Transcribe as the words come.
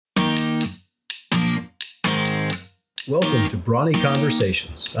Welcome to Brawny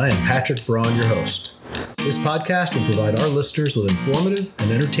Conversations. I am Patrick Braun, your host. This podcast will provide our listeners with informative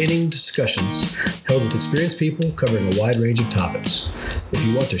and entertaining discussions held with experienced people covering a wide range of topics. If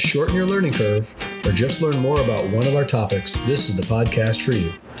you want to shorten your learning curve or just learn more about one of our topics, this is the podcast for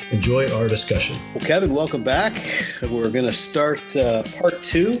you. Enjoy our discussion. Well, Kevin, welcome back. We're going to start part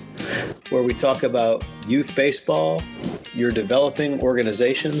 2, where we talk about youth baseball, your developing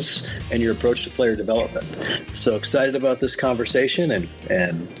organizations, and your approach to player development. So excited about this conversation,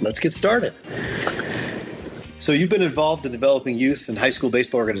 and let's get started. So you've been involved in developing youth and high school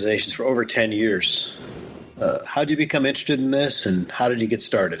baseball organizations for over 10 years. How did you become interested in this, and how did you get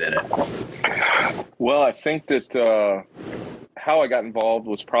started in it? Well, I think that how I got involved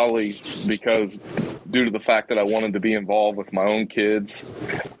was probably because due to the fact that I wanted to be involved with my own kids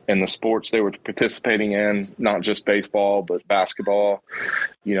and the sports they were participating in, not just baseball, but basketball.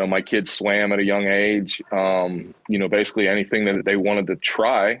 You know, my kids swam at a young age. Basically anything that they wanted to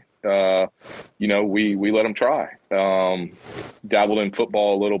try, we let them try. Dabbled in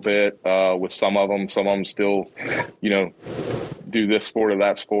football a little bit with some of them. Some of them still, do this sport or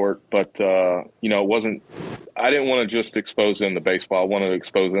that sport. But, it wasn't – I didn't want to just expose them to baseball. I wanted to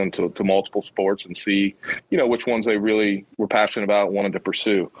expose them to multiple sports and see, which ones they really were passionate about and wanted to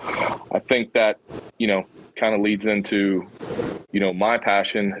pursue. I think that, kind of leads into, my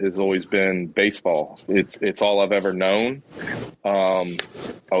passion has always been baseball. It's all I've ever known. I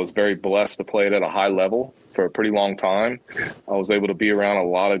was very blessed to play it at a high level for a pretty long time. I was able to be around a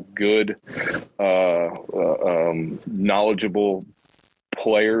lot of good, knowledgeable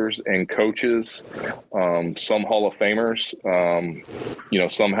players and coaches, some Hall of Famers,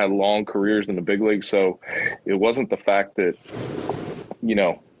 some had long careers in the big league. So it wasn't the fact that,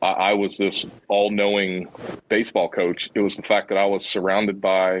 I was this all-knowing baseball coach. It was the fact that I was surrounded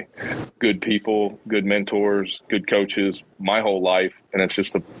by good people, good mentors, good coaches my whole life. And it's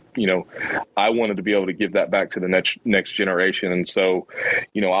just I wanted to be able to give that back to the next generation. And so,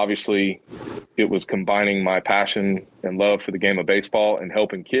 obviously it was combining my passion and love for the game of baseball and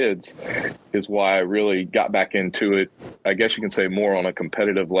helping kids is why I really got back into it. I guess you can say more on a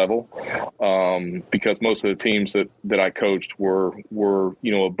competitive level, because most of the teams that I coached were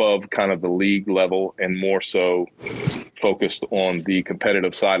above kind of the league level and more so focused on the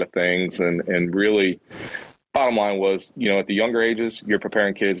competitive side of things. And really, bottom line was, at the younger ages, you're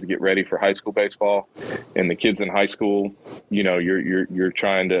preparing kids to get ready for high school baseball, and the kids in high school, you're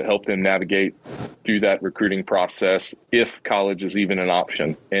trying to help them navigate through that recruiting process if college is even an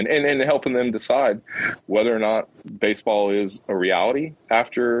option, and helping them decide whether or not baseball is a reality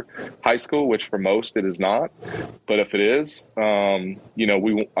after high school, which for most it is not. But if it is, I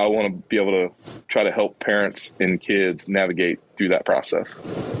want to be able to try to help parents and kids navigate through that process.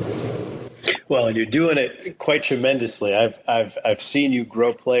 Well, and you're doing it quite tremendously. I've seen you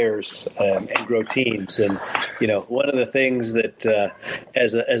grow players and grow teams, and one of the things that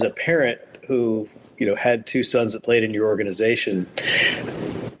as a parent who had two sons that played in your organization,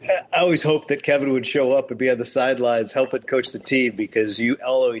 I always hoped that Kevin would show up and be on the sidelines helping coach the team, because you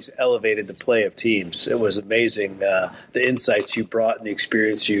always elevated the play of teams. It was amazing, the insights you brought and the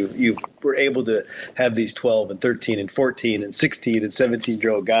experience you were able to have these 12 and 13 and 14 and 16 and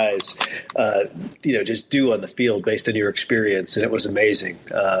 17-year-old guys, just do on the field based on your experience. And it was amazing.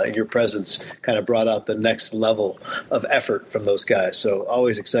 And your presence kind of brought out the next level of effort from those guys. So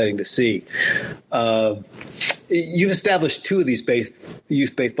always exciting to see. You've established two of these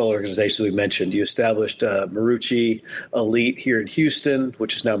youth baseball organizations we mentioned. You established Marucci Elite here in Houston,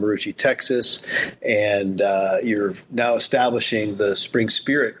 which is now Marucci, Texas, and you're now establishing the Spring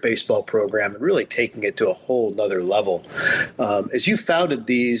Spirit baseball program and really taking it to a whole nother level. As you founded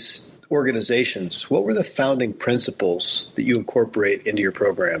these organizations, what were the founding principles that you incorporate into your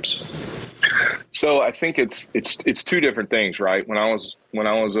programs? So I think it's two different things, right? When I was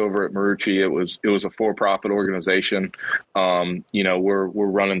over at Marucci, it was a for-profit organization. We're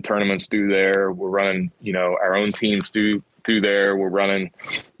running tournaments through there. We're running, our own teams through there. We're running,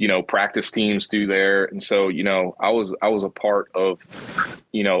 practice teams through there. And so, I was a part of,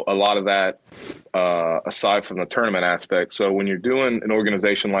 a lot of that, aside from the tournament aspect. So when you're doing an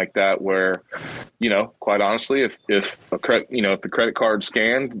organization like that, where, quite honestly, if the credit card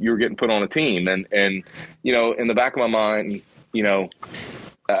scanned, you're getting put on a team, and in the back of my mind,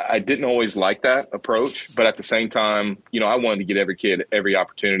 I didn't always like that approach, but at the same time, I wanted to get every kid every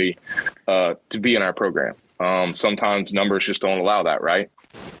opportunity to be in our program. Sometimes numbers just don't allow that, right?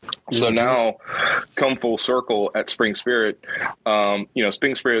 So now, come full circle at Spring Spirit.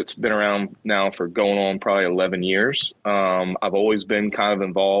 Spring Spirit's been around now for going on probably 11 years. I've always been kind of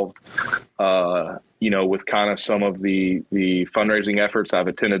involved with kind of some of the fundraising efforts, I've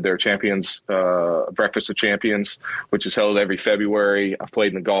attended their Champions Breakfast of Champions, which is held every February. I've played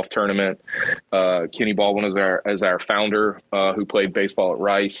in the golf tournament. Kenny Baldwin is our founder, who played baseball at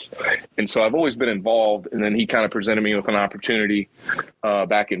Rice, and so I've always been involved. And then he kind of presented me with an opportunity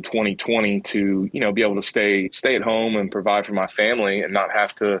back in 2020 to be able to stay at home and provide for my family and not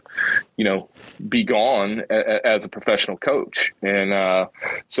have to be gone as a professional coach. And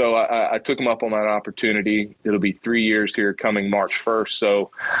so I took him up on that opportunity. It'll be 3 years here coming March 1st.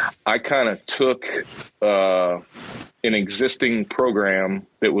 So I kind of took an existing program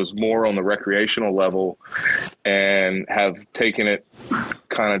that was more on the recreational level and have taken it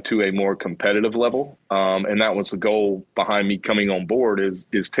kind of to a more competitive level. And that was the goal behind me coming on board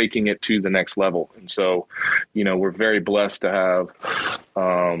is taking it to the next level. And so, we're very blessed to have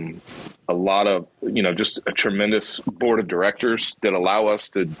a lot of, just a tremendous board of directors that allow us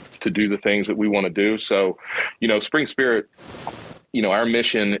to do the things that we want to do. So, Spring Spirit, our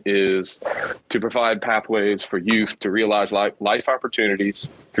mission is to provide pathways for youth to realize life opportunities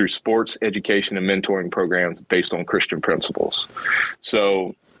through sports, education, and mentoring programs based on Christian principles.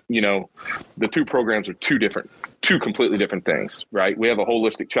 So, the two programs are two completely different things, right? We have a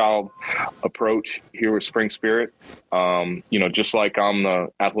holistic child approach here with Spring Spirit. Just like I'm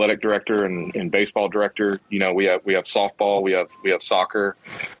the athletic director and baseball director, we have softball, we have soccer,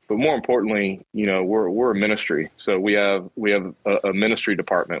 but more importantly, we're a ministry. So we have a ministry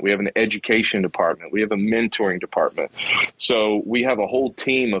department, we have an education department, we have a mentoring department. So we have a whole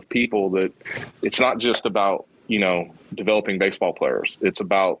team of people that it's not just about developing baseball players. It's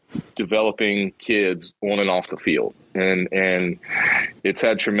about developing kids on and off the field. And it's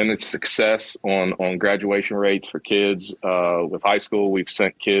had tremendous success on graduation rates for kids. With high school, we've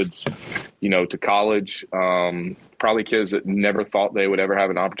sent kids, to college, probably kids that never thought they would ever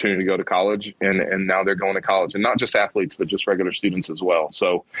have an opportunity to go to college. And now they're going to college, and not just athletes, but just regular students as well.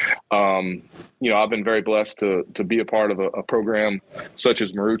 So, I've been very blessed to be a part of a program such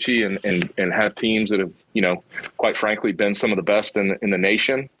as Marucci and have teams that have, quite frankly, been some of the best in the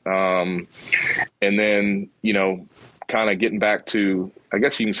nation. And then, kind of getting back to, I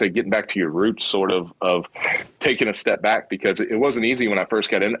guess you can say, getting back to your roots, sort of taking a step back, because it wasn't easy when I first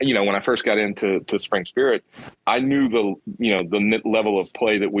got in. When I first got into Spring Spirit, I knew the level of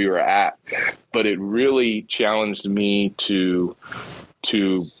play that we were at, but it really challenged me to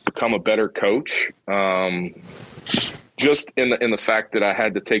become a better coach. Just in the fact that I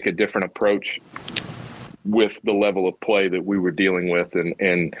had to take a different approach with the level of play that we were dealing with,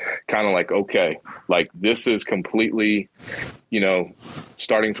 and kind of like, okay, like this is completely,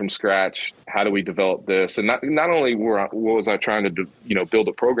 starting from scratch. How do we develop this? And not only was I trying to, build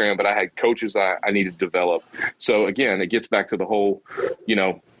a program, but I had coaches I needed to develop. So again, it gets back to the whole,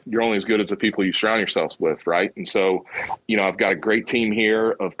 you're only as good as the people you surround yourselves with, right? And so, I've got a great team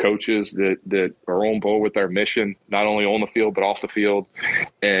here of coaches that are on board with our mission, not only on the field, but off the field,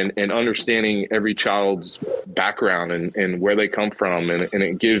 and understanding every child's background and where they come from. And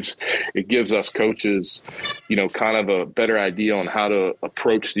it gives us coaches, kind of a better idea on how to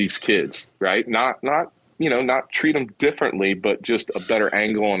approach these kids, right? Not treat them differently, but just a better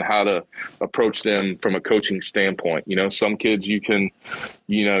angle on how to approach them from a coaching standpoint. Some kids you can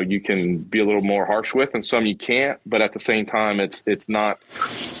be a little more harsh with, and some you can't, but at the same time, it's not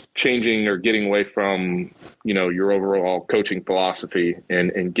changing or getting away from, your overall coaching philosophy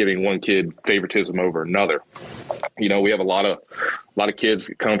and giving one kid favoritism over another. We have a lot of kids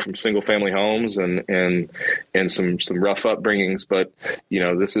that come from single family homes and some rough upbringings, but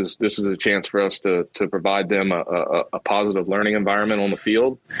this is a chance for us to provide them a positive learning environment on the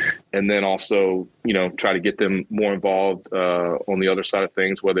field, and then also try to get them more involved on the other side of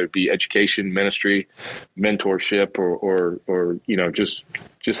things, whether it be education, ministry, mentorship, or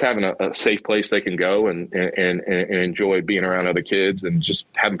just having a safe place they can go and enjoy being around other kids and just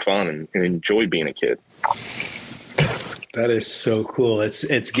having fun and enjoy being a kid. That is so cool.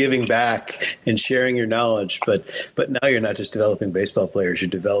 It's giving back and sharing your knowledge, but now you're not just developing baseball players, you're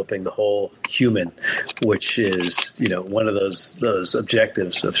developing the whole human, which is, one of those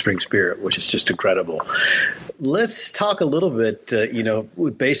objectives of Spring Spirit, which is just incredible. Let's talk a little bit,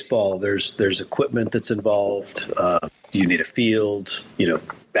 with baseball, there's equipment that's involved. You need a field,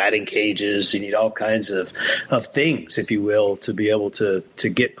 batting cages, you need all kinds of things, if you will, to be able to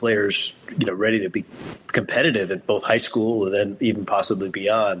get players, ready to be competitive at both high school and then even possibly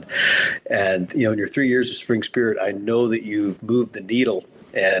beyond. And, in your 3 years of Spring Spirit, I know that you've moved the needle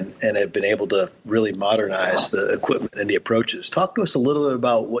and have been able to really modernize the equipment and the approaches. Talk to us a little bit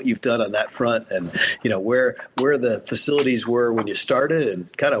about what you've done on that front and, where the facilities were when you started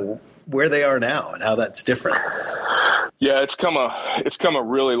and kind of where they are now and how that's different. Yeah, it's come a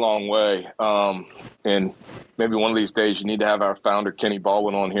really long way. And maybe one of these days you need to have our founder, Kenny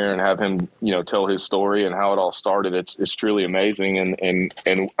Baldwin, on here and have him, tell his story and how it all started. It's truly amazing. And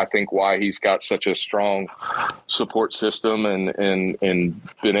I think why he's got such a strong support system and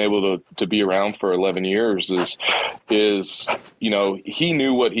been able to be around for 11 years is, he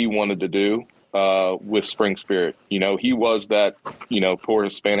knew what he wanted to do. With Spring Spirit, he was that, poor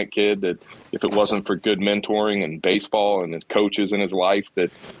Hispanic kid that if it wasn't for good mentoring and baseball and his coaches in his life,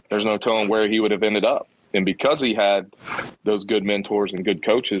 that there's no telling where he would have ended up. And because he had those good mentors and good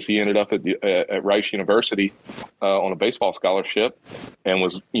coaches, he ended up at Rice University on a baseball scholarship, and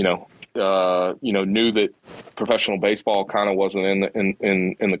was, knew that professional baseball kind of wasn't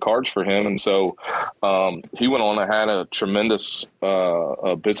in the cards for him. And so he went on and had a tremendous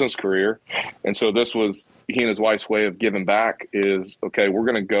business career. And so this was he and his wife's way of giving back is, okay, we're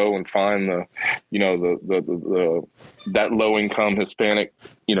going to go and find that low income Hispanic,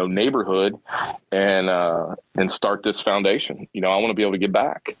 neighborhood and start this foundation. I want to be able to give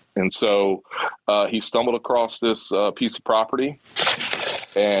back. And so he stumbled across this piece of property.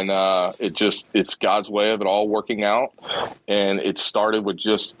 And it's God's way of it all working out. And it started with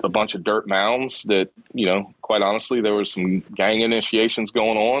just a bunch of dirt mounds that, quite honestly, there was some gang initiations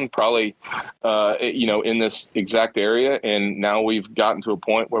going on probably, in this exact area. And now we've gotten to a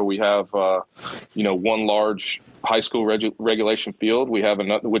point where we have, one large high school regulation field. We have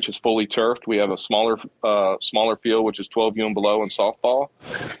another, which is fully turfed. We have a smaller field, which is 12U and below in softball.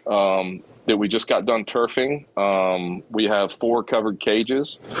 That we just got done turfing. We have 4 covered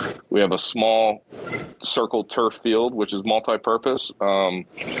cages. We have a small circle turf field, which is multi-purpose.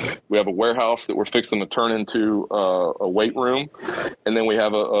 We have a warehouse that we're fixing to turn into a weight room. And then we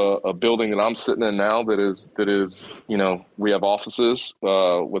have a building that I'm sitting in now that is, we have offices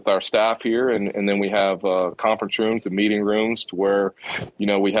with our staff here. And then we have conference rooms and meeting rooms to where,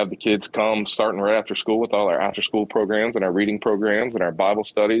 we have the kids come starting right after school with all our after school programs and our reading programs and our Bible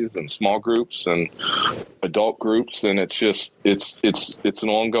studies and small groups and adult groups. And it's just, it's an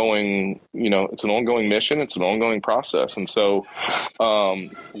ongoing, it's an ongoing mission. It's an ongoing process. And so,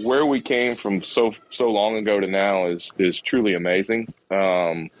 where we came from so long ago to now is truly amazing.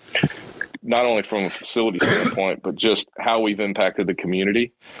 Not only from a facility standpoint, but just how we've impacted the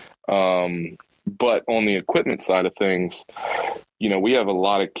community. But on the equipment side of things, we have a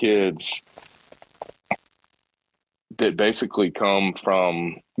lot of kids that basically come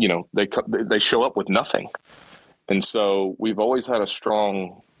from, they show up with nothing. And so we've always had a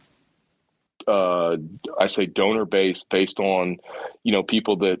strong, donor base based on,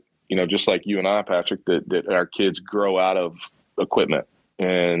 people that, just like you and I, Patrick, that our kids grow out of equipment.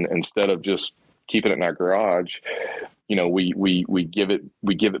 And instead of just keeping it in our garage, we give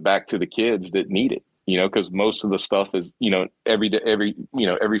it back to the kids that need it. Because most of the stuff is,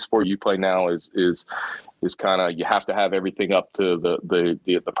 every sport you play now is kind of, you have to have everything up to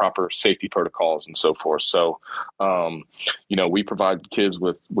the proper safety protocols and so forth. So, we provide kids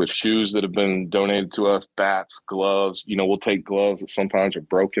with shoes that have been donated to us, bats, gloves. We'll take gloves that sometimes are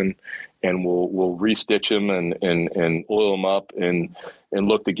broken, and we'll restitch them and oil them up and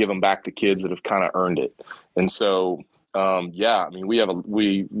look to give them back to kids that have kind of earned it. And so, we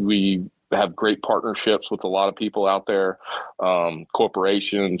have great partnerships with a lot of people out there,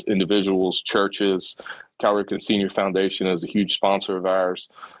 corporations, individuals, churches. Cal Ripken Senior Foundation is a huge sponsor of ours,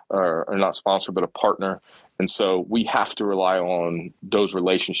 or not sponsor, but a partner. And so we have to rely on those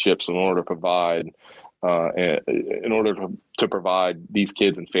relationships in order to provide provide these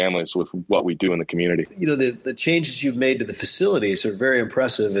kids and families with what we do in the community. The changes you've made to the facilities are very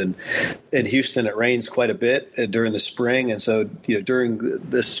impressive. And in Houston, it rains quite a bit during the spring. And so, during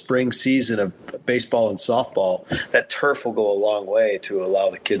this spring season of baseball and softball, that turf will go a long way to allow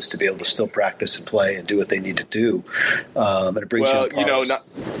the kids to be able to still practice and play and do what they need to do. And it brings not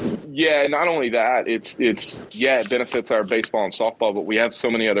only that, it benefits our baseball and softball, but we have so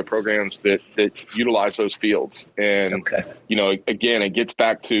many other programs that utilize those fields. And, again, it gets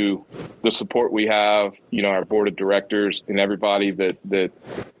back to the support we have, our board of directors and everybody that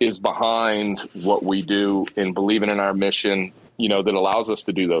is behind what we do and believing in our mission, that allows us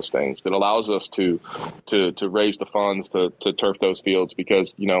to do those things, that allows us to raise the funds to turf those fields,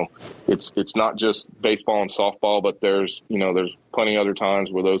 because, it's not just baseball and softball, but there's plenty other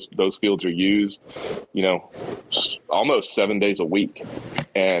times where those fields are used, almost 7 days a week.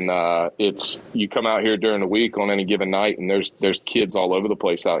 And you come out here during the week on any given night, and there's kids all over the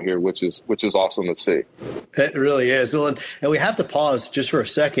place out here, which is awesome to see. It really is. Well, and we have to pause just for a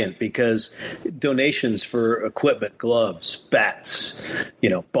second, because donations for equipment, gloves, bats,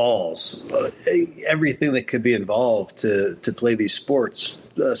 balls, everything that could be involved to play these sports,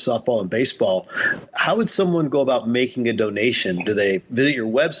 softball and baseball. How would someone go about making a donation? Do they visit your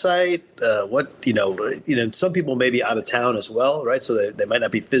website? Some people may be out of town as well, right? So they might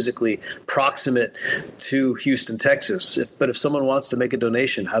not be physically proximate to Houston, Texas. But if someone wants to make a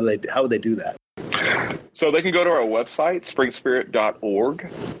donation, how would they do that? So they can go to our website,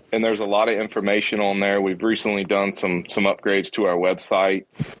 springspirit.org, and there's a lot of information on there. We've recently done some upgrades to our website,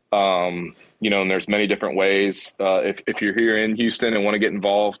 and there's many different ways. If you're here in Houston and want to get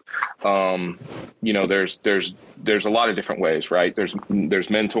involved, there's a lot of different ways, right? There's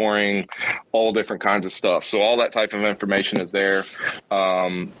mentoring, all different kinds of stuff. So all that type of information is there.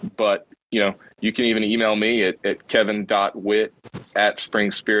 But you can even email me at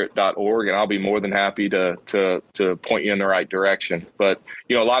kevin.witt@springspirit.org, and I'll be more than happy to point you in the right direction. But,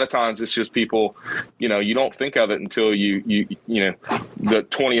 a lot of times it's just people, you don't think of it until the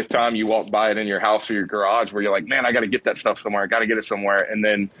 20th time you walk by it in your house or your garage, where you're like, man, I got to get that stuff somewhere. I got to get it somewhere. And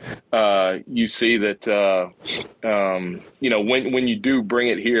then you see that, when you do bring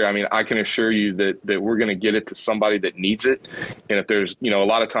it here, I can assure you that we're going to get it to somebody that needs it. And if there's, a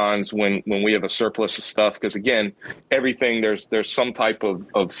lot of times when we have a surplus of stuff, because again, everything, there's some type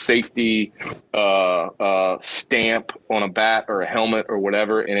of safety stamp on a bat or a helmet or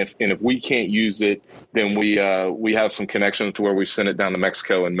whatever, and if we can't use it, then we have some connections to where we send it down to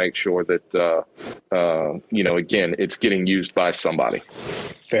Mexico and make sure that again, it's getting used by somebody.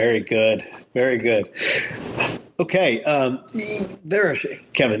 Very good. Very good. Okay.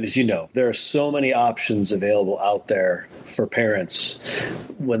 Kevin, as you know, there are so many options available out there for parents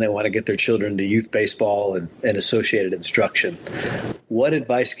when they want to get their children to youth baseball and associated instruction. What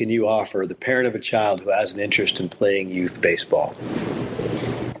advice can you offer the parent of a child who has an interest in playing youth baseball?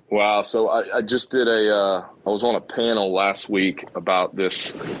 Wow. So I just did I was on a panel last week about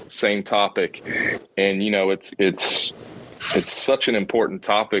this same topic, and, it's such an important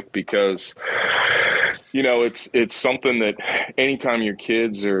topic because, it's something that anytime your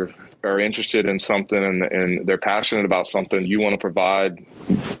kids are interested in something and they're passionate about something, you want to provide,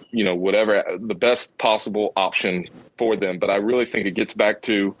 whatever the best possible option for them. But I really think it gets back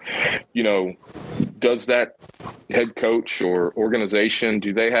to, does that head coach or organization,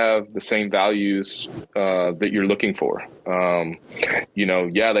 do they have the same values that you're looking for?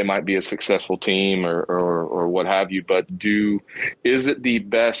 They might be a successful team or what have you, but is it the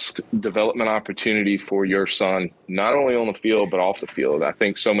best development opportunity for your son, not only on the field, but off the field? I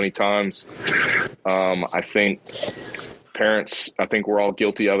think so many times, parents, I think we're all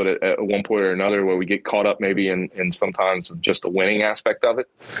guilty of it at one point or another, where we get caught up maybe in sometimes just the winning aspect of it.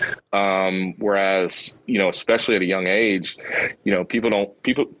 Whereas, especially at a young age, people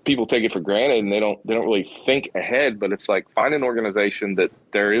take it for granted and they don't really think ahead, but it's like, find an organization that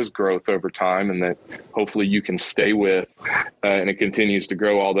there is growth over time and that hopefully you can stay with, and it continues to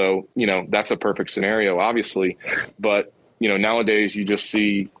grow. Although, that's a perfect scenario, obviously, but nowadays you just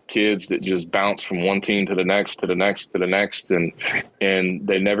see kids that just bounce from one team to the next, to the next, to the next, and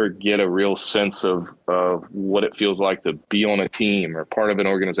they never get a real sense of what it feels like to be on a team or part of an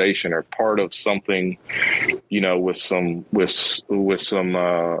organization or part of something, with some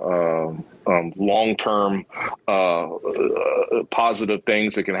long-term positive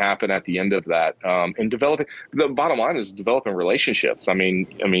things that can happen at the end of that. And the bottom line is developing relationships. I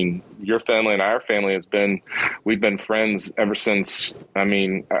mean, your family and our family we've been friends ever since,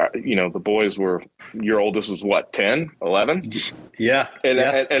 the boys your oldest was what, 10, 11? Yeah.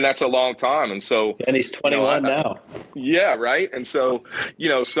 And that's a long time. And so, and he's 21 now. Yeah. Right. And so,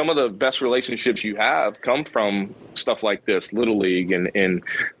 some of the best relationships you have come from stuff like this, Little League. And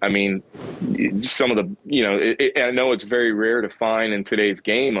some of the, I know it's very rare to find in today's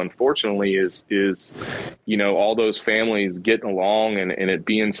game, unfortunately, is all those families getting along and it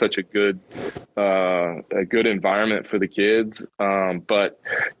being such a good environment for the kids. But,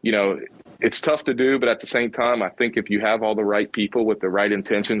 it's tough to do, but at the same time, I think if you have all the right people with the right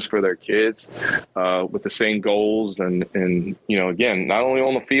intentions for their kids, with the same goals and, again, not only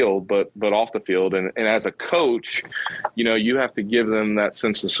on the field, but off the field. And as a coach, you have to give them that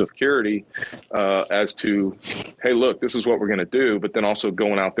sense of security as to, hey, look, this is what we're going to do, but then also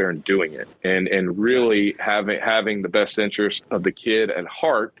going out there and doing it and really having the best interest of the kid at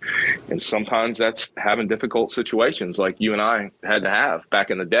heart. And sometimes that's having difficult situations like you and I had to have back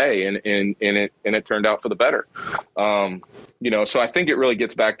in the day, and it turned out for the better. So I think it really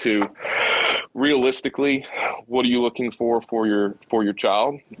gets back to realistically, what are you looking for your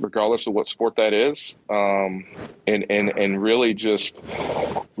child, regardless of what sport that is, and really just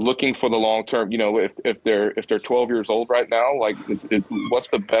looking for the long term. If they're 12 years old right now, like what's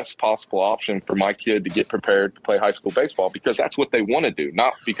the best possible option for my kid to get prepared to play high school baseball, because that's what they want to do,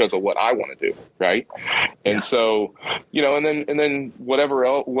 not because of what I want to do, right? And so, and then what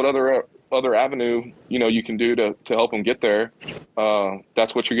other avenue you can do to help them get there,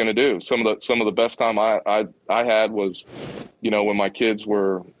 that's what you're going to do. Some of the best time I had was when my kids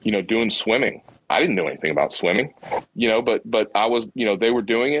were doing swimming. I didn't know anything about swimming, but I was, they were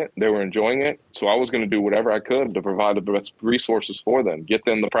doing it, they were enjoying it, so I was going to do whatever I could to provide the best resources for them, get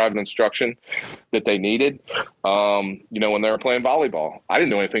them the private instruction that they needed. When they were playing volleyball, I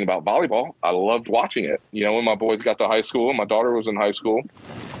didn't know anything about volleyball. I loved watching it. When my boys got to high school, and my daughter was in high school,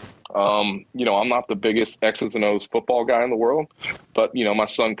 I'm not the biggest X's and O's football guy in the world, but, my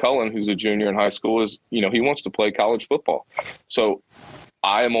son Cullen, who's a junior in high school, is, he wants to play college football. So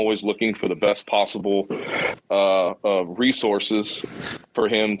I am always looking for the best possible resources for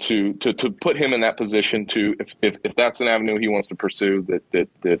him to put him in that position to, if that's an avenue he wants to pursue,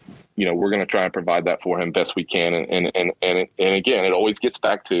 that we're going to try and provide that for him best we can. And again, it always gets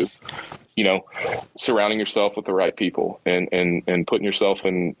back to, surrounding yourself with the right people and putting yourself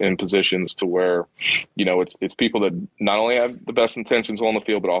in positions to where, it's people that not only have the best intentions on the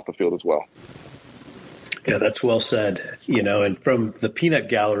field, but off the field as well. Yeah, that's well said. And from the peanut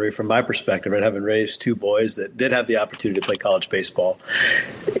gallery, from my perspective, and having raised two boys that did have the opportunity to play college baseball,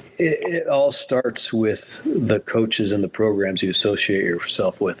 it all starts with the coaches and the programs you associate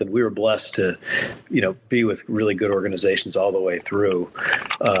yourself with. And we were blessed to, be with really good organizations all the way through.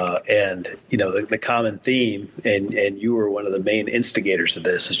 The common theme, and you were one of the main instigators of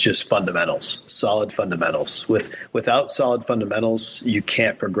this, is just fundamentals, solid fundamentals. Without solid fundamentals, you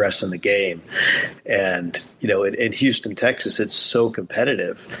can't progress in the game. And, in Houston, Texas, it's so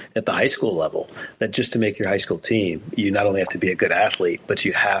competitive at the high school level that just to make your high school team, you not only have to be a good athlete, but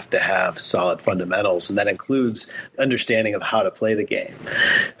you have to have solid fundamentals. And that includes understanding of how to play the game.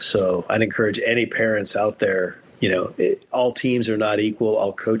 So I'd encourage any parents out there, all teams are not equal,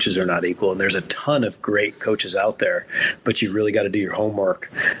 all coaches are not equal, and there's a ton of great coaches out there, but you really got to do your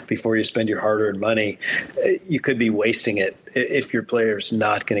homework before you spend your hard-earned money. You could be wasting it if your player's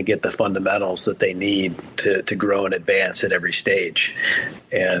not going to get the fundamentals that they need to grow and advance at every stage.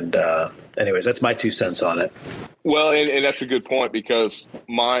 And anyways, that's my 2 cents on it. Well, and that's a good point, because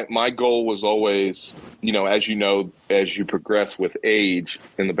my goal was always, as you progress with age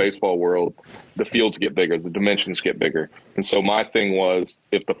in the baseball world, the fields get bigger, the dimensions get bigger. And so my thing was,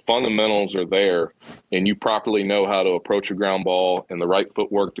 if the fundamentals are there and you properly know how to approach a ground ball and the right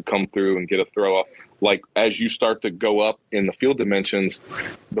footwork to come through and get a throw up, like as you start to go up in the field dimensions,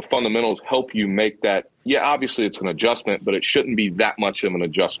 the fundamentals help you make that. Yeah, obviously it's an adjustment, but it shouldn't be that much of an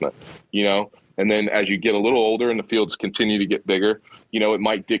adjustment, And then as you get a little older and the fields continue to get bigger, it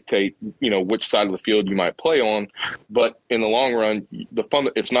might dictate, which side of the field you might play on. But in the long run,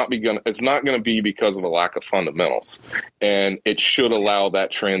 it's not going to be because of a lack of fundamentals. And it should allow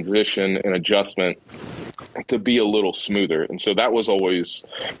that transition and adjustment to be a little smoother. And so that was always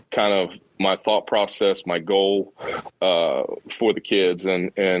kind of my thought process, my goal for the kids.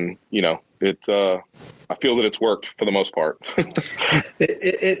 And I feel that it's worked for the most part.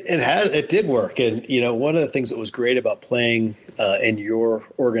 It did work. And, one of the things that was great about playing in your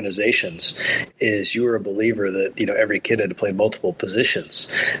organizations is you were a believer that, every kid had to play multiple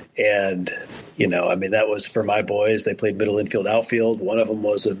positions. And, that was for my boys. They played middle infield, outfield. One of them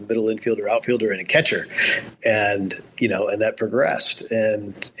was a middle infielder, outfielder, and a catcher. And, and that progressed.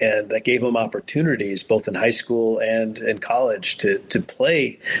 And that gave them opportunities both in high school and in college to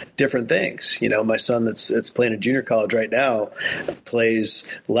play different things. My son that's playing in junior college right now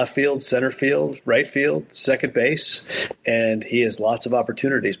plays left field, center field, right field, second base, and he has lots of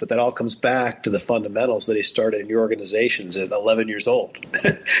opportunities. But that all comes back to the fundamentals that he started in your organizations at 11 years old,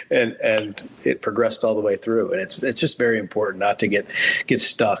 and it progressed all the way through. And it's just very important not to get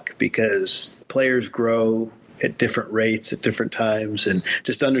stuck, because players grow at different rates at different times, and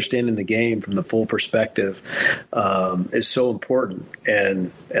just understanding the game from the full perspective is so important.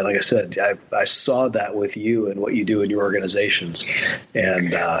 And like I said, I saw that with you and what you do in your organizations,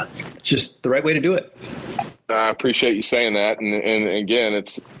 and it's just the right way to do it. I appreciate you saying that. And again,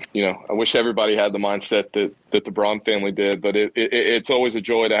 it's, I wish everybody had the mindset that the Braun family did, but it's always a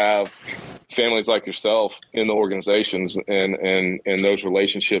joy to have families like yourself in the organizations and those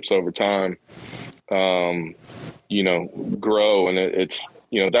relationships over time, grow. And it's,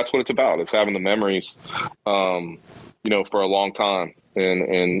 that's what it's about. It's having the memories, for a long time.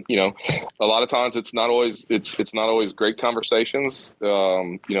 And a lot of times it's not always great conversations.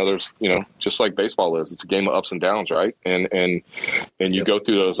 There's, just like baseball is, it's a game of ups and downs, right? And you go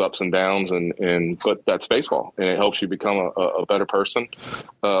through those ups and downs, but that's baseball, and it helps you become a better person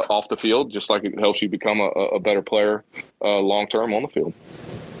off the field, just like it helps you become a better player long term on the field.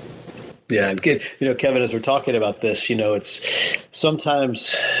 Yeah, and Kevin, as we're talking about this, it's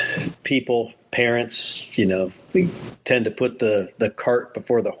sometimes parents, we tend to put the cart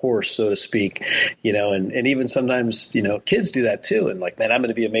before the horse, so to speak, and even sometimes, kids do that too. And like, man, I'm going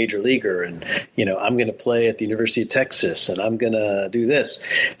to be a major leaguer, and, I'm going to play at the University of Texas, and I'm going to do this.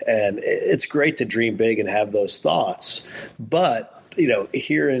 And it's great to dream big and have those thoughts. But,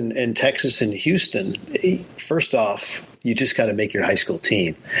 here in Texas and Houston, first off, you just got to make your high school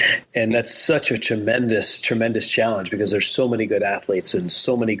team. And that's such a tremendous, tremendous challenge, because there's so many good athletes and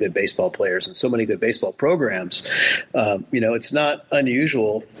so many good baseball players and so many good baseball programs. It's not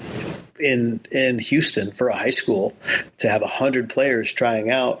unusual in Houston for a high school to have 100 players trying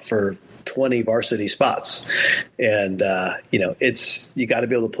out for 20 varsity spots. And, you got to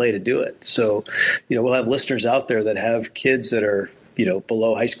be able to play to do it. So, we'll have listeners out there that have kids that are,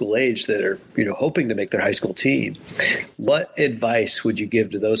 below high school age that are, hoping to make their high school team. What advice would you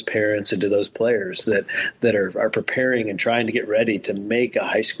give to those parents and to those players that are preparing and trying to get ready to make a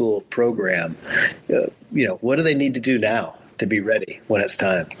high school program? What do they need to do now to be ready when it's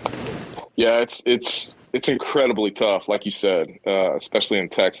time? Yeah, it's incredibly tough, like you said, especially in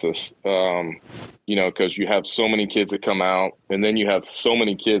Texas, because you have so many kids that come out, and then you have so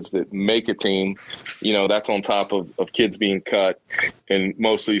many kids that make a team. That's on top of kids being cut. And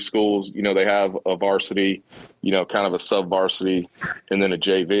most of these schools, they have a varsity, kind of a sub-varsity, and then a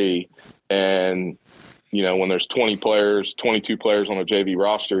JV. And, when there's 20 players, 22 players on a JV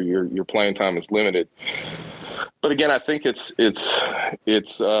roster, your playing time is limited. But again, I think it's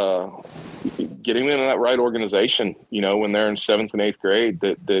getting them in that right organization, when they're in 7th and 8th grade,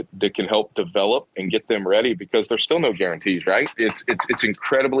 that can help develop and get them ready, because there's still no guarantees, right? It's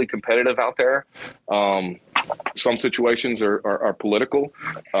incredibly competitive out there. Some situations are political,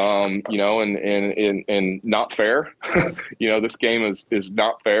 and not fair. This game is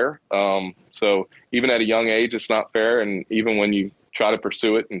not fair. So even at a young age, it's not fair. And even when you try to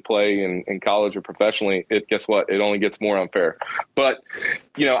pursue it and play in college or professionally, guess what? It only gets more unfair. But,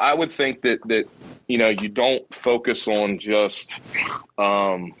 I would think that you don't focus on just,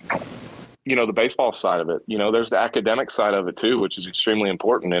 the baseball side of it. There's the academic side of it too, which is extremely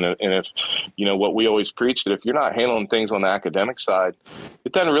important. And if, what we always preach, that if you're not handling things on the academic side,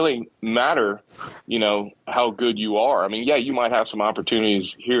 it doesn't really matter, how good you are. I mean, yeah, you might have some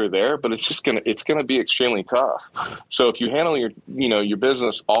opportunities here or there, but it's going to be extremely tough. So if you handle your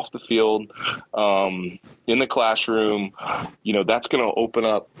business off the field, in the classroom, that's going to open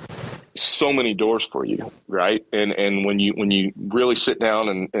up so many doors for you, right? And when you really sit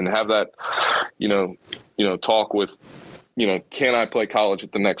down and have that, talk with, can I play college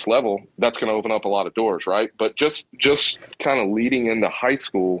at the next level? That's going to open up a lot of doors, right? But just kind of leading into high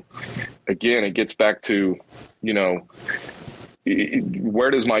school, again, it gets back to, where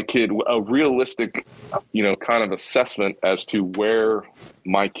does my kid, a realistic, kind of assessment as to where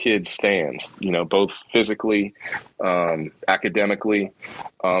my kid stands, both physically, academically,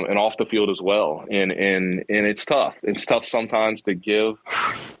 and off the field as well. And it's tough. It's tough sometimes to give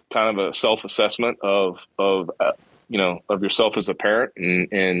kind of a self-assessment of yourself as a parent,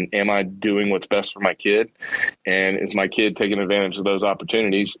 and am I doing what's best for my kid? And is my kid taking advantage of those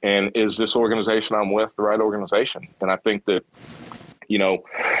opportunities? And is this organization I'm with the right organization? And I think that,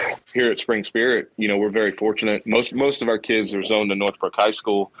 here at Spring Spirit, we're very fortunate. Most of our kids are zoned to Northbrook High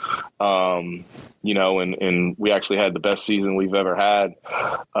School, and we actually had the best season we've ever had.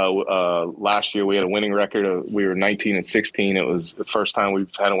 Last year we had a winning record. We were 19-16. It was the first time we've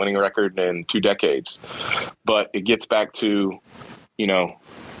had a winning record in 2 decades. But it gets back to,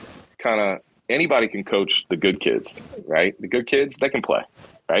 kind of anybody can coach the good kids, right? The good kids, they can play.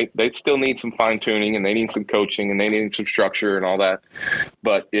 right? They still need some fine tuning, and they need some coaching, and they need some structure and all that.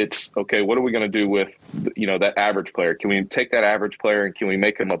 But it's okay. What are we going to do with, that average player? Can we take that average player and can we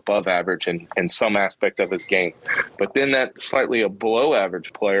make him above average in some aspect of his game? But then that slightly a below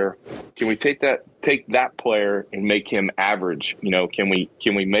average player, can we take that player and make him average? Can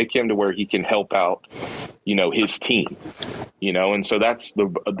we make him to where he can help out, his team? And so that's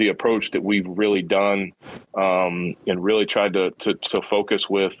the approach that we've really done, and really tried to focus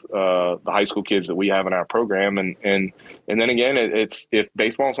with the high school kids that we have in our program. And then again, it's if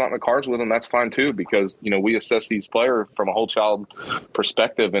baseball's not in the cards with them, that's fine too, because we assess these players from a whole child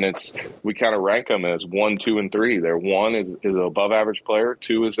perspective, and we kind of rank them as 1, 2, and 3. They're 1 is an above average player,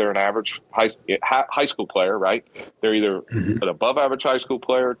 2 is they're an average high school player, right? They're either an above average high school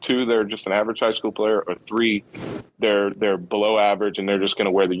player, 2 they're just an average high school player, or 3 they're below average and they're just going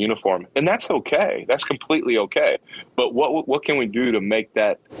to wear the uniform. And that's okay. That's completely okay. But what can we do to make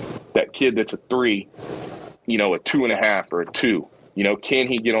that kid that's a 3, a 2.5 or a 2? Can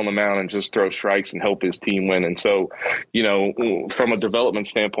he get on the mound and just throw strikes and help his team win? And so, from a development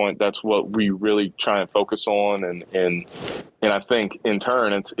standpoint, that's what we really try and focus on. And I think in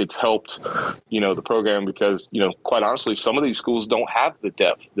turn, it's helped, the program, because, quite honestly, some of these schools don't have the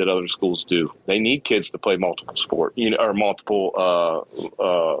depth that other schools do. They need kids to play multiple sport, or multiple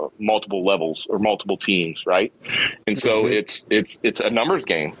levels or multiple teams. Right. And so it's a numbers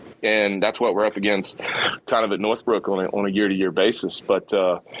game. And that's what we're up against kind of at Northbrook on a year-to-year basis. But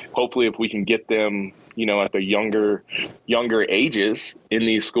hopefully if we can get them, at the younger ages in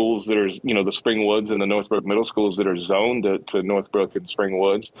these schools that are, the Springwoods and the Northbrook middle schools that are zoned to Northbrook and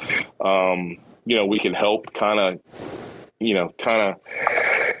Springwoods, we can help kind of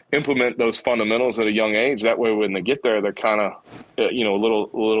implement those fundamentals at a young age. That way, when they get there, they're kind of, a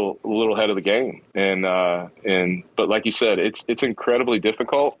little ahead of the game. But like you said, it's incredibly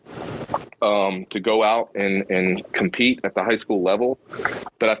difficult to go out and compete at the high school level.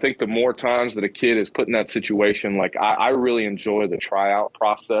 But I think the more times that a kid is put in that situation, like I really enjoy the tryout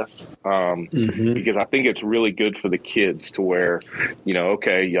process, because I think it's really good for the kids to where,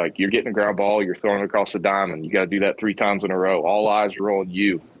 okay, like you're getting a ground ball, you're throwing it across the diamond. You got to do that 3 times in a row. All eyes are on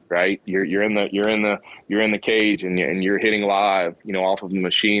you. Right, you're in the cage and you're hitting live, off of a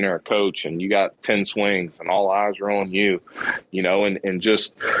machine or a coach, and you got 10 swings and all eyes are on you, and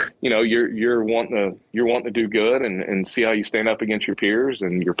just, you're wanting to do good and see how you stand up against your peers,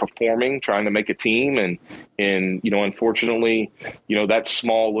 and you're performing, trying to make a team, and unfortunately, that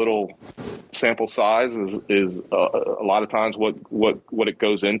small little sample size is a lot of times what it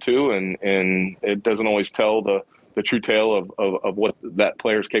goes into, and it doesn't always tell the true tale of what that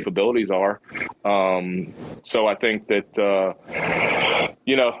player's capabilities are. So I think that,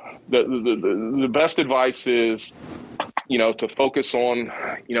 the best advice is, to focus on,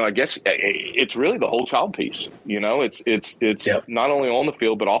 I guess it's really the whole child piece. It's yep. Not only on the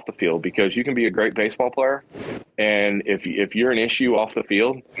field, but off the field, because you can be a great baseball player. And if you're an issue off the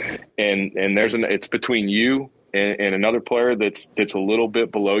field and it's between you and another player that's a little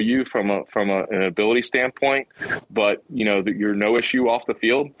bit below you from an ability standpoint, but you're no issue off the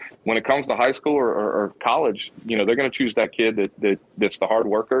field. When it comes to high school or college, they're going to choose that kid that's the hard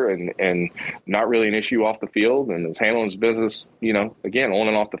worker and not really an issue off the field and is handling his business, again, on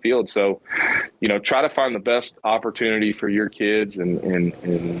and off the field. So, try to find the best opportunity for your kids and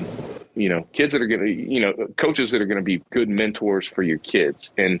kids that are going to, coaches that are going to be good mentors for your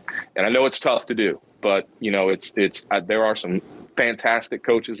kids. And I know it's tough to do. But, there are some fantastic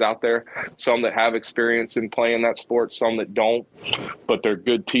coaches out there, some that have experience in playing that sport, some that don't, but they're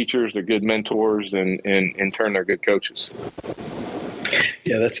good teachers, they're good mentors, and in turn, they're good coaches.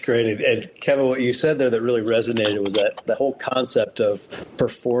 Yeah, that's great. And Kevin, what you said there that really resonated was that the whole concept of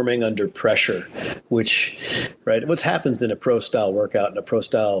performing under pressure, which, right, what happens in a pro style workout and a pro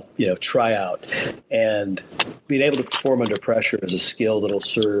style, tryout, and being able to perform under pressure is a skill that'll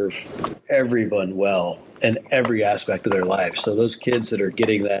serve everyone well in every aspect of their life. So those kids that are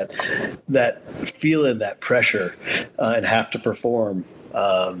getting that feeling that pressure and have to perform,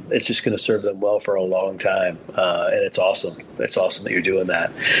 it's just going to serve them well for a long time. And it's awesome. It's awesome that you're doing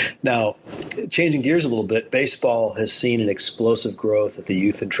that. Now, changing gears a little bit, baseball has seen an explosive growth at the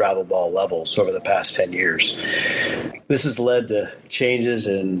youth and travel ball levels over the past 10 years. This has led to changes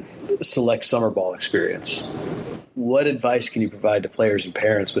in select summer ball experience. What advice can you provide to players and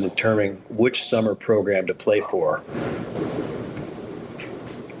parents when determining which summer program to play for?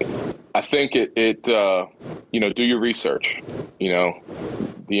 I think do your research. The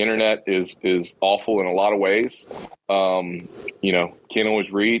internet is awful in a lot of ways. Can't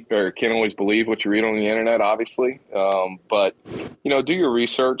always read or can't always believe what you read on the internet, obviously. But do your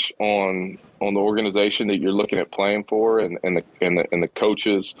research on the organization that you're looking at playing for, and the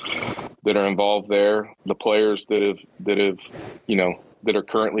coaches that are involved there, the players that have that are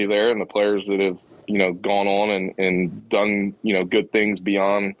currently there, and the players that have gone on and done good things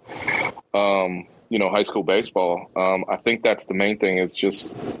beyond high school baseball. I think that's the main thing, is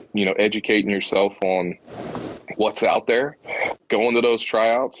just educating yourself on what's out there, going to those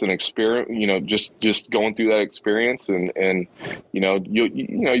tryouts and experience, just going through that experience, and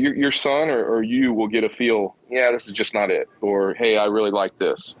your son or you will get a feel, this is just not it, or hey, I really like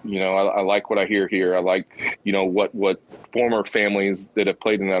this, I like what I hear here, I like what former families that have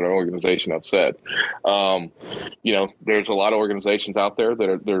played in that organization have said. There's a lot of organizations out there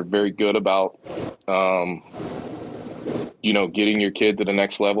that they're very good about getting your kid to the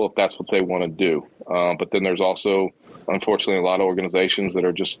next level if that's what they want to do. But then there's also, unfortunately, a lot of organizations that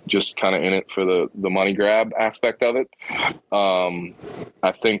are just kind of in it for the money grab aspect of it.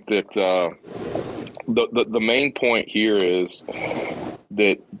 I think that the main point here is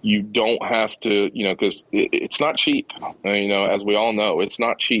that you don't have to, because it's not cheap. As we all know, it's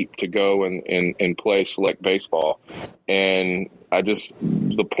not cheap to go and play select baseball. And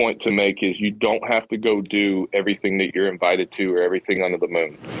the point to make is you don't have to go do everything that you're invited to or everything under the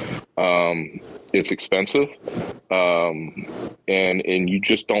moon. It's expensive, and you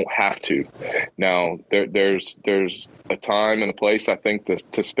just don't have to. Now, there's a time and a place, I think,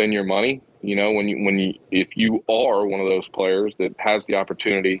 to spend your money. If you are one of those players that has the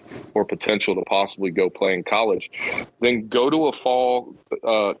opportunity or potential to possibly go play in college, then go to a fall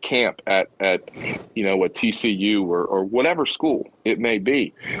camp at a TCU or whatever school it may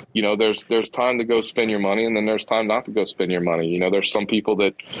be. There's time to go spend your money, and then there's time not to go spend your money. There's some people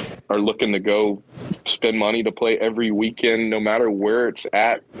that are looking to go spend money to play every weekend, no matter where it's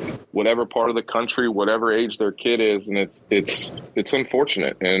at, whatever part of the country, whatever age their kid is, and it's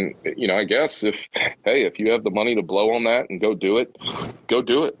unfortunate. And I guess if you have the money to blow on that and go do it, go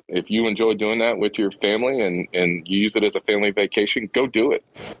do it. If you enjoy doing that with your family and you use it as a family vacation, go do it.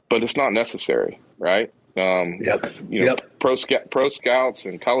 But it's not necessary, right? Pro scouts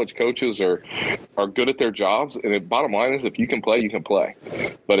and college coaches are good at their jobs, and the bottom line is, if you can play, you can play.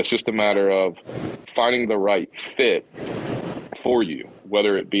 But it's just a matter of finding the right fit for you,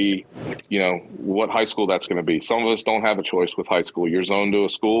 whether it be, what high school that's going to be. Some of us don't have a choice with high school. You're zoned to a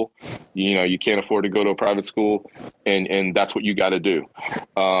school, you can't afford to go to a private school, and that's what you got to do.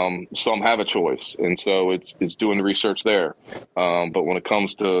 Some have a choice, and so it's doing the research there. But when it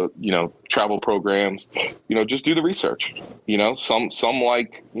comes to, travel programs, just do the research. Some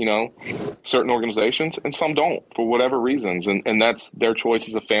like, certain organizations, and some don't, for whatever reasons. And that's their choice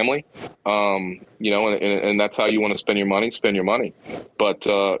as a family. And that's how you want to spend your money. But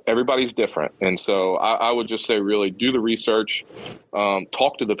everybody's different. And so I would just say, really do the research,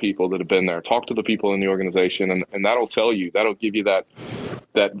 talk to the people that have been there, talk to the people in the organization, and that'll give you that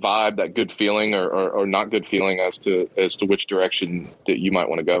vibe, that good feeling or not good feeling as to which direction that you might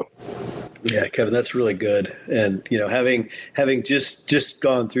want to go. Yeah, Kevin, that's really good. And, having just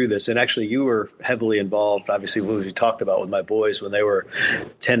gone through this, and actually you were heavily involved, obviously, what we talked about with my boys when they were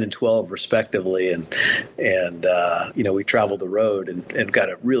 10 and 12 respectively. And we traveled the road and got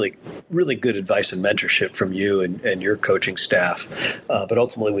a really, really good advice and mentorship from you and your coaching staff. But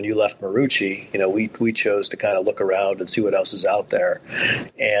ultimately, when you left Marucci, we chose to kind of look around and see what else is out there.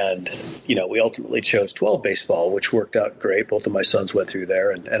 And, we ultimately chose 12 baseball, which worked out great. Both of my sons went through there,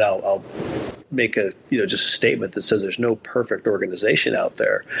 and I'll make a just a statement that says there's no perfect organization out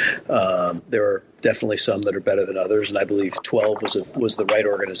there. There are definitely some that are better than others, and I believe 12 was the right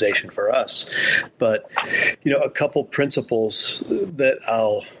organization for us. But a couple principles that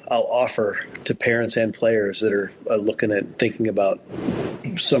I'll offer to parents and players that are looking at thinking about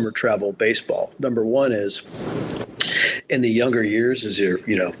summer travel baseball. Number one is, in the younger years, as you're,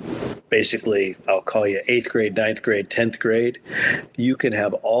 basically, I'll call you 8th grade, 9th grade, 10th grade, you can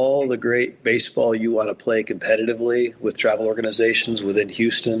have all the great baseball you want to play competitively with travel organizations within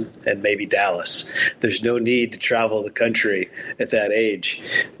Houston and maybe Dallas. There's no need to travel the country at that age.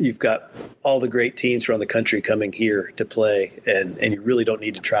 You've got all the great teams around the country coming here to play, and you really don't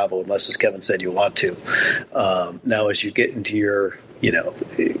need to travel unless, as Kevin said, you want to. Now, as you get into your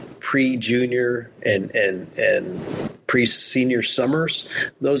pre-junior and pre-senior summers,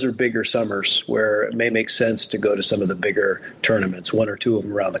 those are bigger summers where it may make sense to go to some of the bigger tournaments, one or two of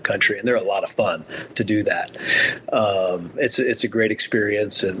them around the country, and they're a lot of fun to do that. It's a great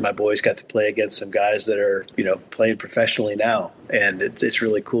experience, and my boys got to play against some guys that are playing professionally now, and it's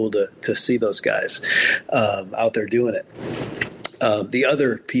really cool to see those guys out there doing it. The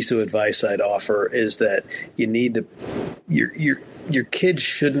other piece of advice I'd offer is that you need to your kid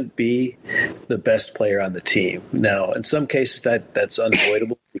shouldn't be the best player on the team. Now, in some cases that's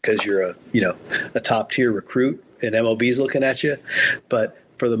unavoidable because you're a top tier recruit and MLB's looking at you. But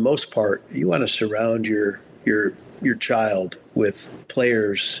for the most part, you want to surround your child with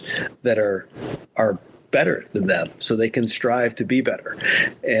players that are better than them so they can strive to be better.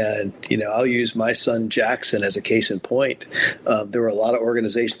 And, I'll use my son Jackson as a case in point. There were a lot of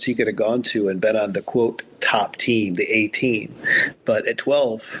organizations he could have gone to and been on the, quote, top team, the A team. But at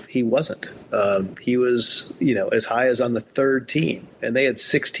 12, he wasn't. He was, as high as on the third team. And they had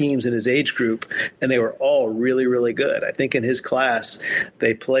 6 teams in his age group, and they were all really, really good. I think in his class,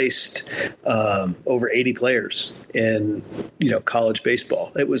 they placed over 80 players in, college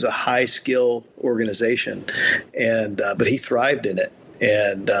baseball. It was a high skill organization, and but he thrived in it.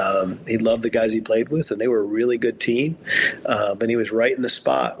 And he loved the guys he played with, and they were a really good team. And he was right in the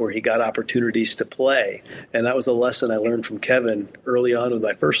spot where he got opportunities to play. And that was the lesson I learned from Kevin early on with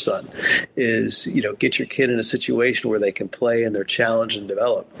my first son is, get your kid in a situation where they can play and they're challenged and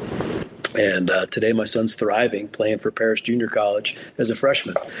develop. And today my son's thriving, playing for Paris Junior College as a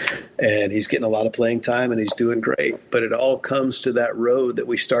freshman. And he's getting a lot of playing time, and he's doing great. But it all comes to that road that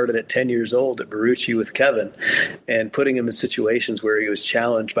we started at 10 years old at Marucci with Kevin and putting him in situations where he was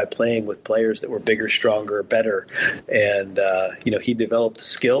challenged by playing with players that were bigger, stronger, better. And, he developed the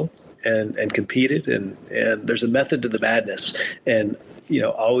skill and competed. And there's a method to the madness. And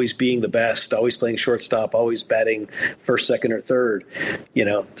always being the best, always playing shortstop, always batting first, second, or third.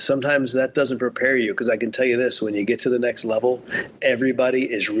 Sometimes that doesn't prepare you, because I can tell you this, when you get to the next level, everybody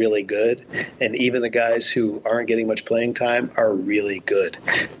is really good. And even the guys who aren't getting much playing time are really good.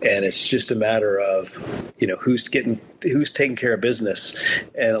 And it's just a matter of, who's taking care of business.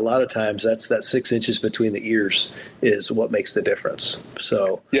 And a lot of times that's that 6 inches between the ears is what makes the difference.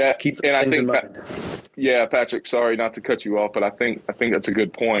 So keep the things in mind. Patrick, sorry not to cut you off, but I think that's a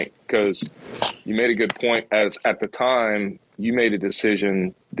good point, because you made a good point. As at the time, you made a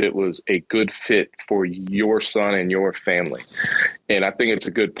decision that was a good fit for your son and your family. And I think it's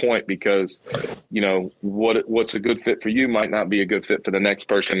a good point because, what's a good fit for you might not be a good fit for the next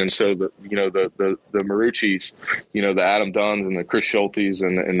person. And so the Marucci's, the Adam Dunns and the Chris Schultes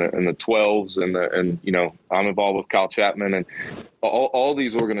and the 12s and I'm involved with Kyle Chapman and all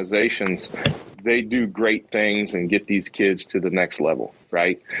these organizations, they do great things and get these kids to the next level,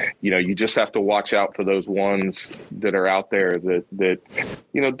 right? You just have to watch out for those ones that are out there that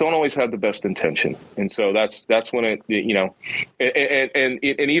don't always have the best intention. And so that's when and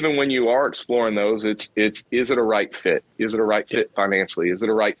even when you are exploring those, is it a right fit? Is it a right fit financially? Is it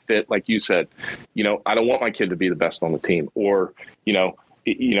a right fit? Like you said, I don't want my kid to be the best on the team, or,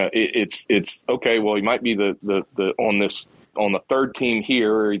 it's okay. Well, he might be on the third team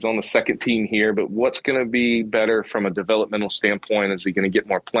here, or he's on the second team here, but what's going to be better from a developmental standpoint? Is he going to get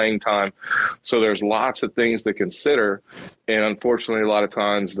more playing time? So there's lots of things to consider. And unfortunately, a lot of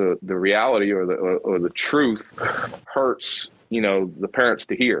times the reality or the truth hurts, the parents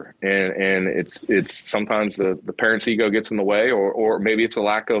to hear. And it's sometimes the parent's ego gets in the way, or maybe it's a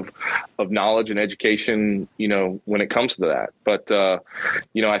lack of knowledge and education, when it comes to that. But,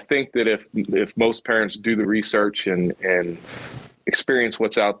 I think that if most parents do the research and experience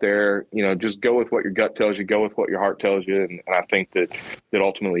what's out there, just go with what your gut tells you, go with what your heart tells you. And I think that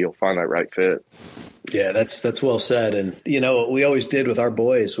ultimately you'll find that right fit. Yeah, that's well said. And, what we always did with our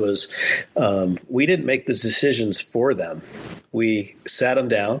boys was we didn't make the decisions for them. We sat them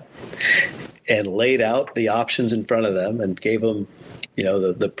down and laid out the options in front of them and gave them,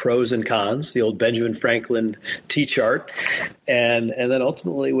 the pros and cons, the old Benjamin Franklin T-chart. And then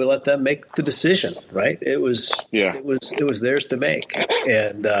ultimately we let them make the decision, right? It was theirs to make.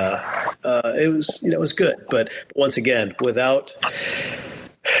 And it was good. But once again, without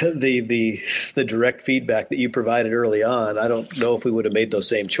the direct feedback that you provided early on, I don't know if we would have made those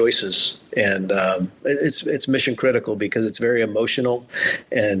same choices. And it's mission critical because it's very emotional,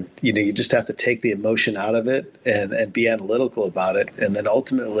 and you just have to take the emotion out of it and be analytical about it, and then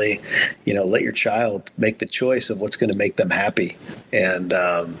ultimately, let your child make the choice of what's going to make them happy. And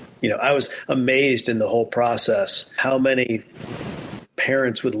I was amazed in the whole process how many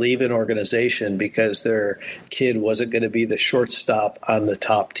parents would leave an organization because their kid wasn't going to be the shortstop on the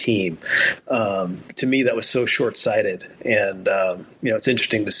top team. To me, that was so short-sighted. And, it's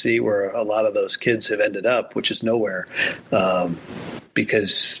interesting to see where a lot of those kids have ended up, which is nowhere.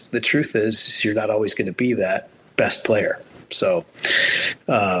 Because the truth is you're not always going to be that best player. So,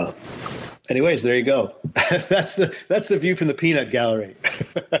 anyways, there you go. That's the view from the peanut gallery.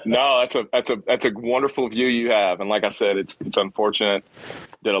 No, that's a wonderful view you have, and like I said, it's unfortunate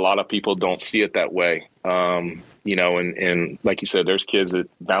that a lot of people don't see it that way. And like you said, there's kids that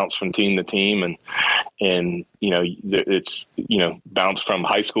bounce from team to team, and it's bounce from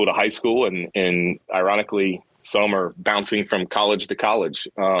high school to high school, and ironically, some are bouncing from college to college,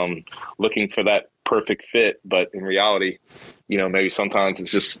 looking for that perfect fit. But in reality, maybe sometimes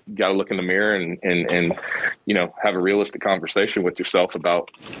it's just got to look in the mirror and have a realistic conversation with yourself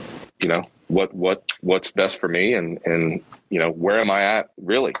about, what's best for me and where am I at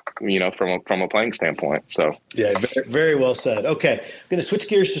really, from a playing standpoint. So, yeah, very, very well said. Okay. I'm going to switch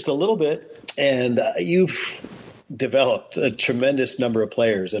gears just a little bit, and you've developed a tremendous number of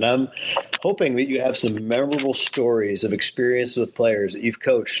players, and I'm hoping that you have some memorable stories of experiences with players that you've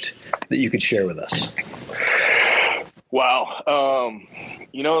coached that you could share with us. Wow.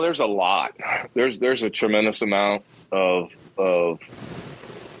 There's a lot. There's a tremendous amount of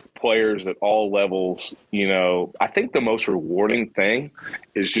players at all levels. I think the most rewarding thing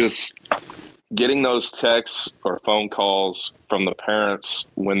is just getting those texts or phone calls from the parents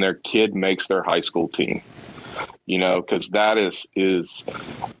when their kid makes their high school team. Because that is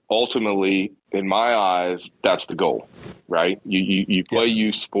ultimately, in my eyes, that's the goal, right? You play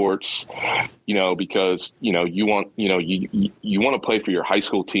youth sports, because you want to play for your high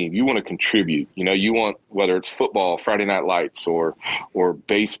school team. You want to contribute. You want, whether it's football, Friday Night Lights, or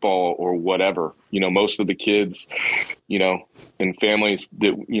baseball or whatever. Most of the kids, in families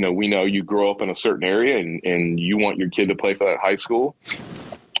that we know, you grow up in a certain area and you want your kid to play for that high school.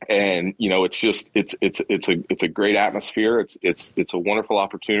 And, it's just, it's a great atmosphere. It's a wonderful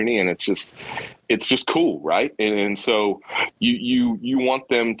opportunity, and it's just cool. Right. And so you want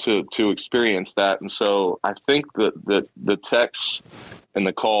them to experience that. And so I think that the texts and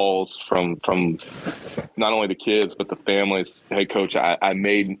the calls from not only the kids, but the families, hey coach, I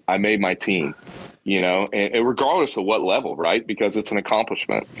made my team, and regardless of what level, right? Because it's an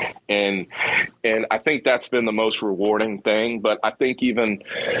accomplishment. And I think that's been the most rewarding thing. But I think even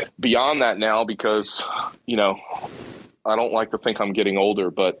beyond that now, because, I don't like to think I'm getting older,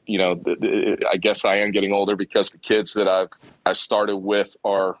 but, I guess I am getting older because the kids that I started with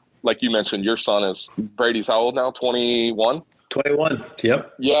are, like you mentioned, your son is, Brady's how old now? 21? 21.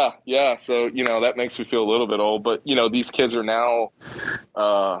 Yep. Yeah. So, that makes me feel a little bit old, but, these kids are now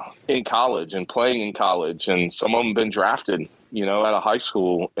in college and playing in college, and some of them have been drafted, out of high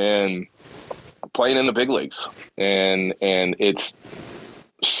school and playing in the big leagues. And it's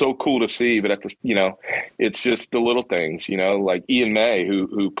so cool to see, but it's just the little things, like Ian May,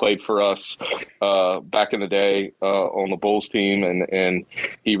 who played for us back in the day on the Bulls team, and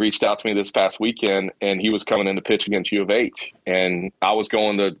he reached out to me this past weekend, and he was coming in to pitch against U of H, and I was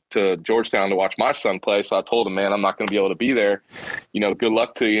going to Georgetown to watch my son play, so I told him, man, I'm not going to be able to be there, good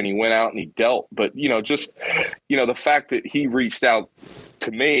luck to you, and he went out and he dealt. But the fact that he reached out to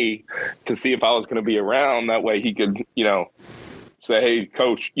me to see if I was going to be around, that way he could say, hey,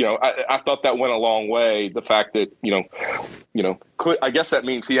 coach, I thought that went a long way. The fact that, I guess that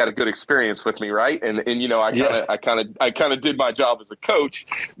means he had a good experience with me. Right. And I kind of did my job as a coach.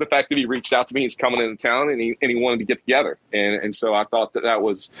 The fact that he reached out to me, he's coming into town and he wanted to get together. And so I thought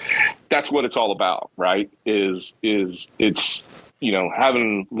that's what it's all about. Right. Is it's,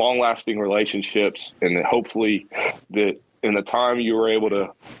 having long lasting relationships, and hopefully that in the time you were able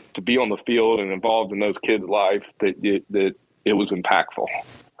to be on the field and involved in those kids' life, that it was impactful,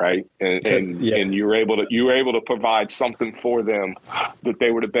 right? And you were able to provide something for them that they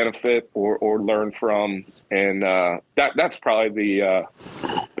were to benefit or learn from, and that's probably the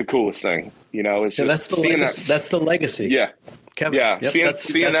coolest thing. It's just that's the legacy. Yeah, Kevin. Yeah, yep,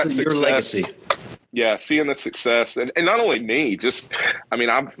 seeing that success. Your legacy. Yeah, seeing the success, and not only me, it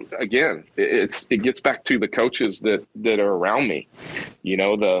gets back to the coaches that are around me.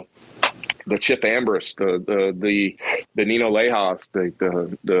 The Chip Ambrose, the Nino Lejas,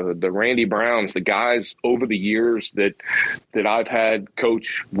 the Randy Browns, the guys over the years that I've had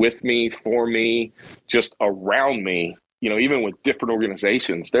coach with me, for me, just around me. Even with different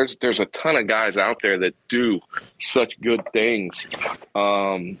organizations, there's a ton of guys out there that do such good things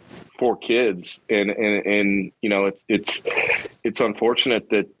for kids, and it's unfortunate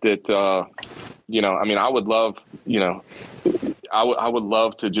that I would love, I would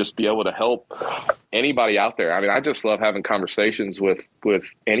love to just be able to help anybody out there. I mean, I just love having conversations with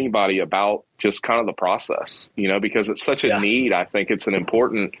anybody about just kind of the process, because it's such a need. I think it's an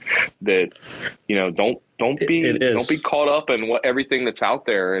important that, don't be caught up in everything that's out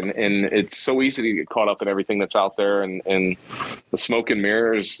there. And it's so easy to get caught up in everything that's out there and the smoke and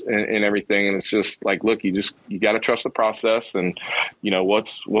mirrors and everything. And it's just like, look, you got to trust the process and,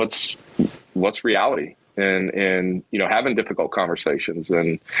 what's reality. And having difficult conversations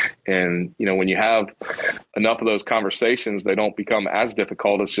and when you have enough of those conversations, they don't become as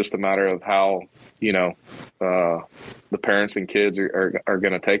difficult. It's just a matter of how the parents and kids are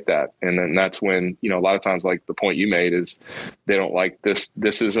going to take that. And then that's when a lot of times, like the point you made, is they don't like this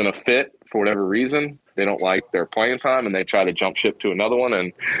isn't a fit for whatever reason. They don't like their playing time and they try to jump ship to another one.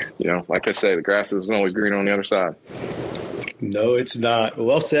 And like I say, the grass isn't always green on the other side. No, it's not.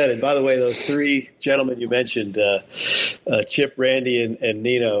 Well said. And by the way, those three gentlemen you mentioned, Chip, Randy, and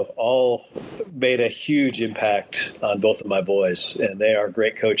Nino, all made a huge impact on both of my boys. And they are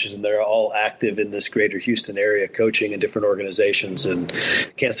great coaches, and they're all active in this greater Houston area, coaching in different organizations. And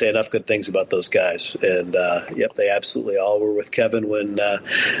can't say enough good things about those guys. And, they absolutely all were with Kevin when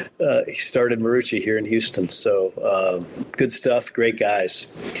he started Marucci here in Houston. So good stuff, great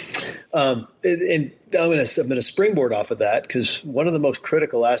guys. And I'm going to springboard off of that, because one of the most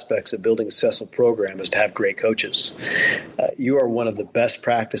critical aspects of building a successful program is to have great coaches. You are one of the best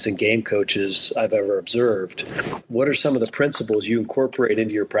practice and game coaches I've ever observed. What are some of the principles you incorporate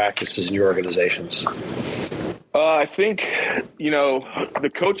into your practices and your organizations? I think,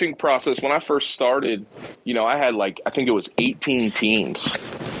 the coaching process, when I first started, I had I think it was 18 teams.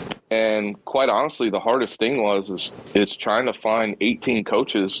 And quite honestly, the hardest thing is trying to find 18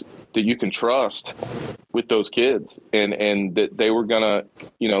 coaches that you can trust with those kids and that they were going to,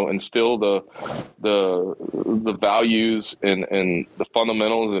 instill the values and the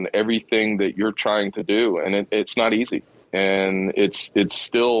fundamentals and everything that you're trying to do. And it's not easy. And it's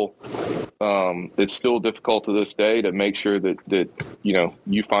still difficult to this day to make sure that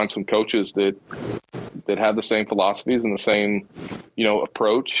you find some coaches that have the same philosophies and the same,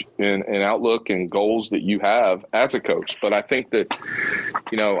 approach and outlook and goals that you have as a coach. But I think that,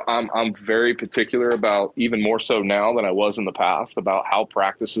 I'm very particular about, even more so now than I was in the past, about how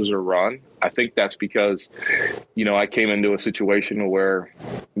practices are run. I think that's because, I came into a situation where,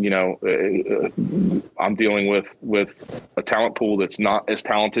 I'm dealing with a talent pool that's not as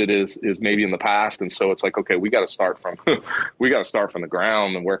talented as maybe in the past. And so it's like, okay, we got to start from the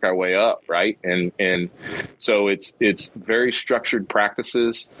ground and work our way up. Right. And so it's very structured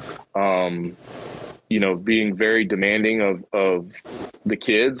practices, being very demanding of the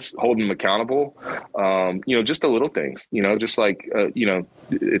kids, holding them accountable, just the little things, just like,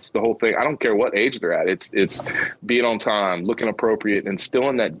 it's the whole thing. I don't care what age they're at. It's being on time, looking appropriate, and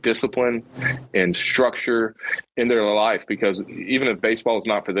instilling that discipline and structure in their life, because even if baseball is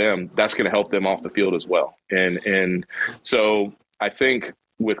not for them, that's going to help them off the field as well. And so I think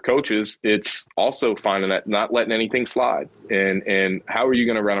with coaches, it's also finding that, not letting anything slide. And how are you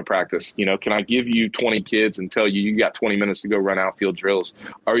going to run a practice? Can I give you 20 kids and tell you got 20 minutes to go run outfield drills?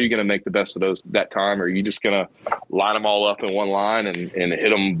 Are you going to make the best of that time? Or are you just going to line them all up in one line and hit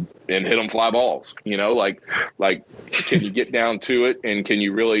them fly balls? Can you get down to it? And can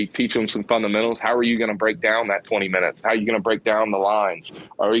you really teach them some fundamentals? How are you going to break down that 20 minutes? How are you going to break down the lines?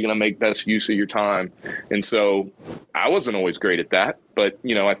 Are you going to make best use of your time? And so I wasn't always great at that. But,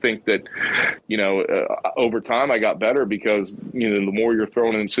 I think that, over time I got better, because, the more you're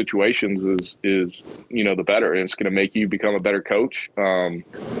thrown in situations is the better. And it's going to make you become a better coach.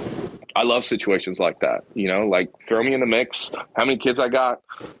 I love situations like that, throw me in the mix. How many kids I got?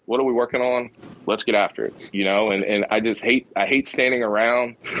 What are we working on? Let's get after it, and I just hate standing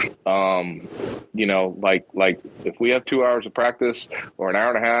around, if we have 2 hours of practice or an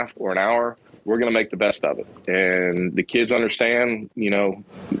hour and a half or an hour, we're going to make the best of it. And the kids understand,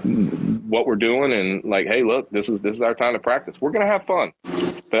 what we're doing, and hey, look, this is our time to practice. We're going to have fun,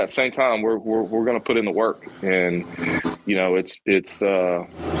 but at the same time, we're going to put in the work. And,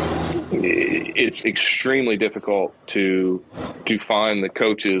 it's extremely difficult to find the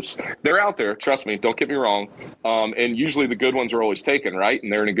coaches. They're out there, trust me, don't get me wrong. And usually the good ones are always taken, right?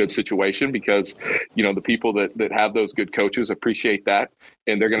 And they're in a good situation because, the people that have those good coaches appreciate that,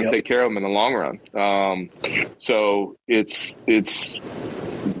 and they're going to take care of them in the long run. So it's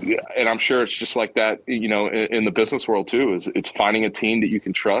and I'm sure it's just like that, in the business world too, is it's finding a team that you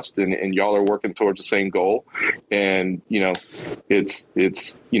can trust and y'all are working towards the same goal. And, it's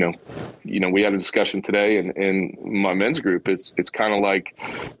we had a discussion today in my men's group. It's kind of like,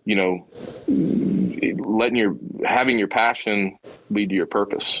 having your passion lead to your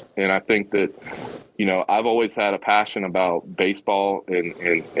purpose. And I think that, I've always had a passion about baseball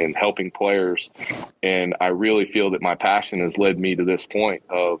and helping players. And I really feel that my passion has led me to this point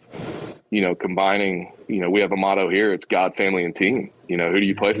of, combining, we have a motto here. It's God, family, and team. Who do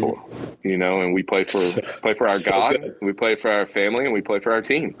you play for? And we play for our God, good. We play for our family, and we play for our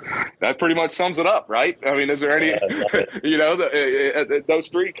team. That pretty much sums it up, right? I mean, is there any, those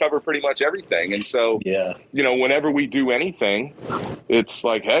three cover pretty much everything. And so, whenever we do anything, it's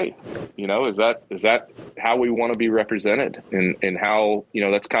like, hey, is that how we want to be represented, and how,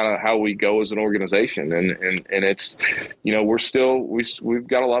 that's kind of how we go as an organization. And it's, we've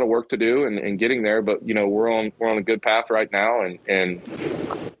got a lot of work to do and getting there, but, we're on a good path right now.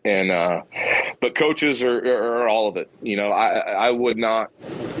 But coaches are all of it. I would not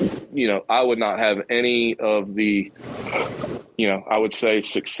have any of the, I would say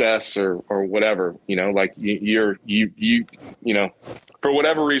success or whatever, like you for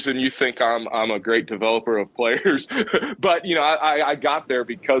whatever reason, you think I'm a great developer of players, but I got there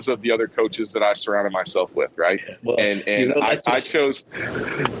because of the other coaches that I surrounded myself with. Right. Yeah, well, and I chose,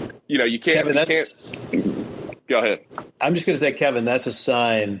 you can't, Kevin, go ahead. I'm just going to say, Kevin, that's a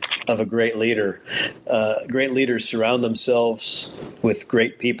sign of a great leader. Great leaders surround themselves with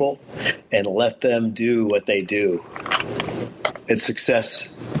great people and let them do what they do. And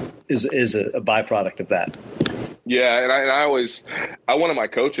success is a byproduct of that. Yeah, and I one of my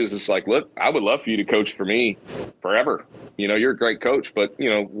coaches is like, look, I would love for you to coach for me forever. You're a great coach, but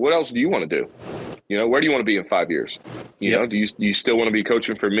what else do you want to do? Where do you want to be in 5 years? Do you still want to be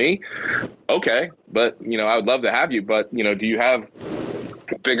coaching for me? Okay, but I would love to have you, but do you have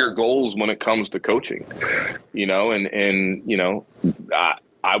bigger goals when it comes to coaching?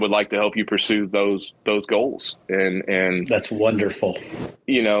 I would like to help you pursue those goals. And that's wonderful.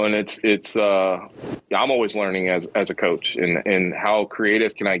 And it's I'm always learning as a coach, and how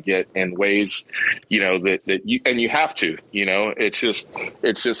creative can I get in ways, that you have to, it's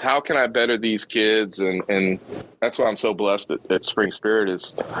just how can I better these kids? And that's why I'm so blessed at Spring Spirit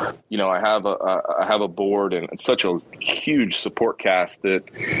is, I have a board and such a huge support cast that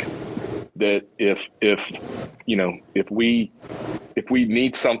if we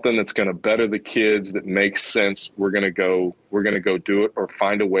need something that's going to better the kids that makes sense, we're going to go do it, or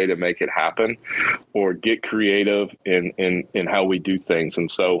find a way to make it happen, or get creative in how we do things. And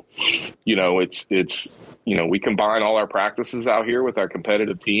so, it's we combine all our practices out here with our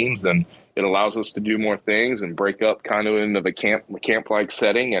competitive teams, and it allows us to do more things and break up kind of into the camp-like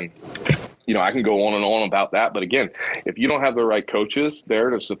setting. And I can go on and on about that. But again, if you don't have the right coaches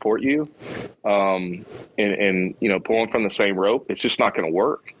there to support you, and pulling from the same rope, it's just not going to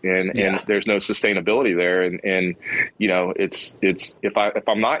work. And there's no sustainability there. And it's if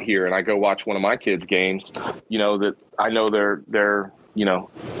I'm not here and I go watch one of my kids' games, that I know they're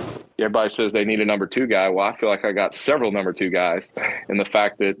everybody says they need a number two guy. Well, I feel like I got several number two guys, and the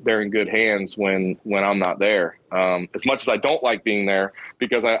fact that they're in good hands when I'm not there. As much as I don't like being there,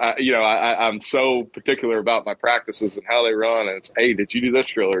 because I'm so particular about my practices and how they run. And it's, hey, did you do this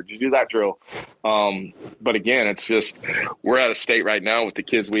drill or did you do that drill? But again, it's just, we're at a state right now with the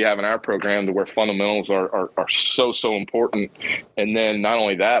kids we have in our program to where fundamentals are so important. And then not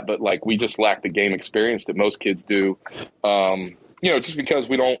only that, but like we just lack the game experience that most kids do. Just because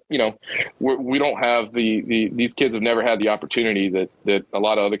we don't have these kids have never had the opportunity that a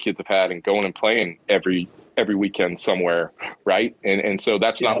lot of other kids have had, and going and playing every weekend somewhere, right? And so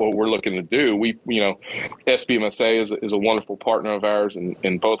that's not what we're looking to do. We, SBMSA is a wonderful partner of ours,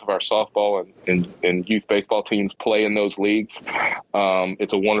 and both of our softball and youth baseball teams play in those leagues.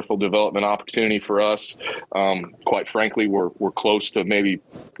 It's a wonderful development opportunity for us. Quite frankly, we're close to maybe,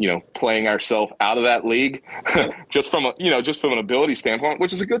 playing ourselves out of that league just from an ability standpoint,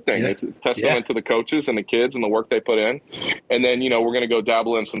 which is a good thing. Yeah. It's a testament to the coaches and the kids and the work they put in. And then, we're going to go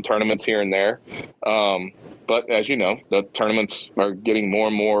dabble in some tournaments here and there. But as you know, the tournaments are getting more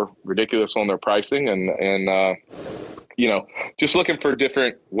and more ridiculous on their pricing, and just looking for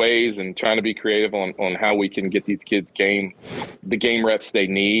different ways and trying to be creative on how we can get these kids the game reps they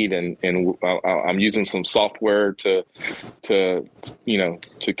need. And I'm using some software to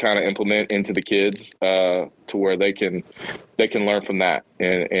kind of implement into the kids to to where they can learn from that.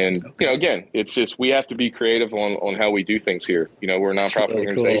 And Okay. you know, again, it's just we have to be creative on how we do things here. You know, we're a nonprofit really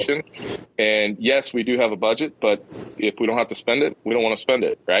organization, and yes, we do have a budget, but if we don't have to spend it, we don't want to spend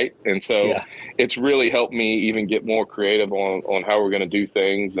it, right? And so it's really helped me even get more creative on how we're going to do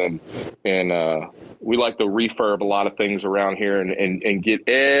things, and we like to refurb a lot of things around here and get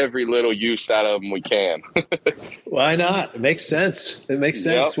every little use out of them we can. Why not? It makes sense.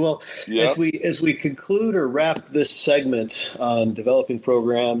 Yep. Well, Yep. as we conclude or wrap this segment on developing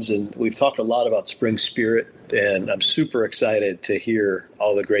programs, and we've talked a lot about Spring Spirit, and I'm super excited to hear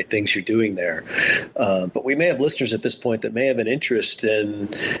all the great things you're doing there. But we may have listeners at this point that may have an interest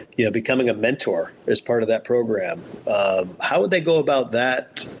in, you know, becoming a mentor as part of that program. How would they go about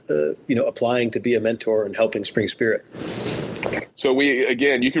that? You know, applying to be a mentor and helping Spring Spirit. So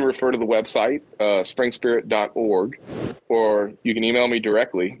you can refer to the website, springspirit.org, or you can email me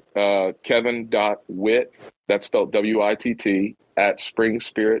directly, kevin.witt, that's spelled W-I-T-T, at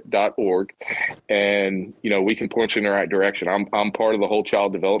springspirit.org. And, you know, we can point you in the right direction. I'm part of the whole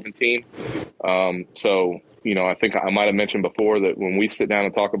child development team. So, you know, I think I might have mentioned before that when we sit down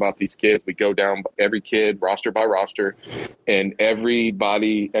and talk about these kids, we go down every kid roster by roster, and every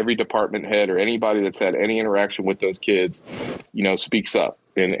department head or anybody that's had any interaction with those kids, you know, speaks up.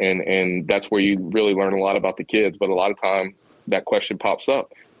 And that's where you really learn a lot about the kids. But a lot of time that question pops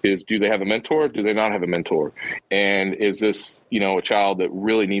up is, do they have a mentor? Do they not have a mentor? And is this, you know, a child that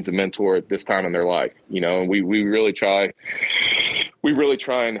really needs a mentor at this time in their life? You know, and we really try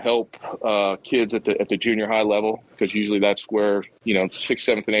and help kids at the junior high level, because usually that's where, you know, sixth,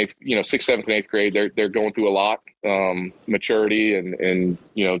 seventh, and eighth grade, they're going through a lot, maturity and,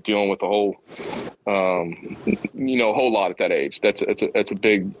 you know, dealing with the whole, a whole lot at that age. That's a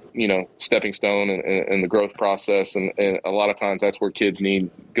big, you know, stepping stone in the growth process. And a lot of times that's where kids need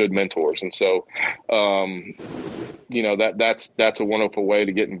good mentors. And so, you know, that's a wonderful way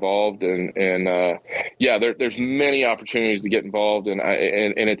to get involved. And there's many opportunities to get involved, and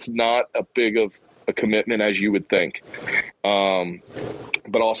it's not a big of a commitment as you would think.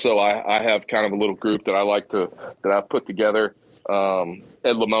 But also I have kind of a little group that that I've put together.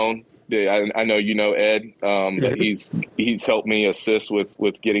 Ed Lamone, I know you know Ed, but he's helped me assist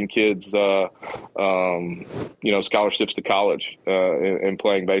with getting kids, scholarships to college and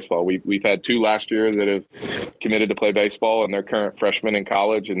playing baseball. We've had 2 last year that have committed to play baseball, and they're current freshmen in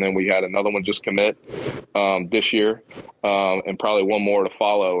college. And then we had another one just commit this year, and probably one more to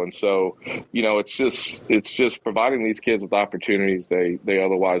follow. And so, you know, it's just providing these kids with opportunities they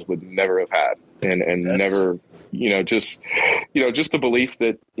otherwise would never have had, and never. Just the belief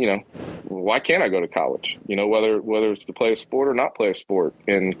that, you know, why can't I go to college? You know, whether it's to play a sport or not play a sport,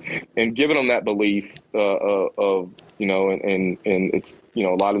 and giving them that belief of, you know, and it's, you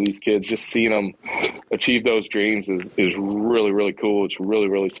know, a lot of these kids, just seeing them achieve those dreams is really, really cool. It's really,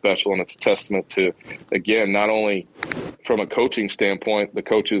 really special. And it's a testament to, again, not only from a coaching standpoint, the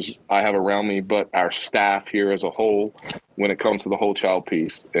coaches I have around me, but our staff here as a whole, when it comes to the whole child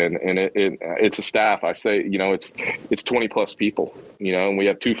piece. And it's a staff. I say, you know, it's 20 plus people, you know, and we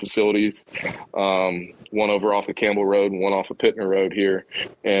have 2 facilities, one over off of Campbell Road and one off of Pittner Road here.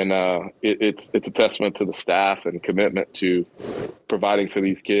 And it's a testament to the staff and commitment to providing for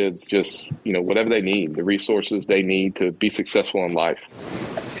these kids, just, you know, whatever they need, the resources they need to be successful in life.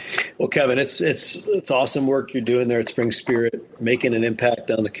 Well, Kevin, it's awesome work you're doing there at Spring Spirit, making an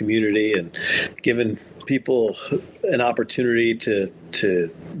impact on the community and giving people an opportunity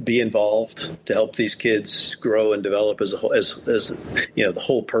to be involved, to help these kids grow and develop as a whole, as you know, the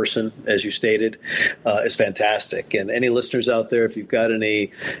whole person, as you stated, is fantastic. And any listeners out there, if you've got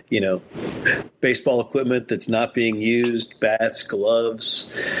any, you know, baseball equipment that's not being used, bats,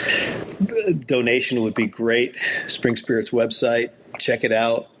 gloves, donation would be great. Spring Spirit's website, check it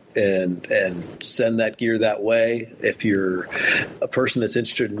out. And send that gear that way. If you're a person that's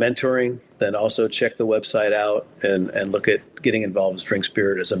interested in mentoring, then also check the website out and look at getting involved in Spring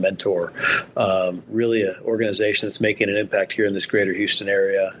Spirit as a mentor. Really an organization that's making an impact here in this greater Houston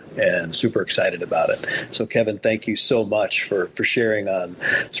area, and super excited about it. So, Kevin, thank you so much for sharing on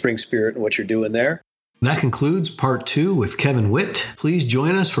Spring Spirit and what you're doing there. That concludes part 2 with Kevin Witt. Please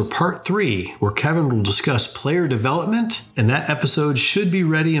join us for part 3, where Kevin will discuss player development, and that episode should be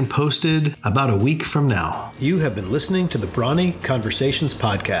ready and posted about a week from now. You have been listening to the Brawny Conversations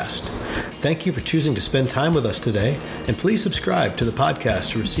podcast. Thank you for choosing to spend time with us today, and please subscribe to the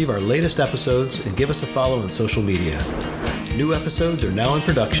podcast to receive our latest episodes and give us a follow on social media. New episodes are now in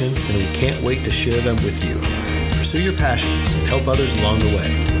production, and we can't wait to share them with you. Pursue your passions and help others along the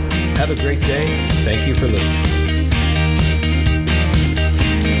way. Have a great day. Thank you for listening.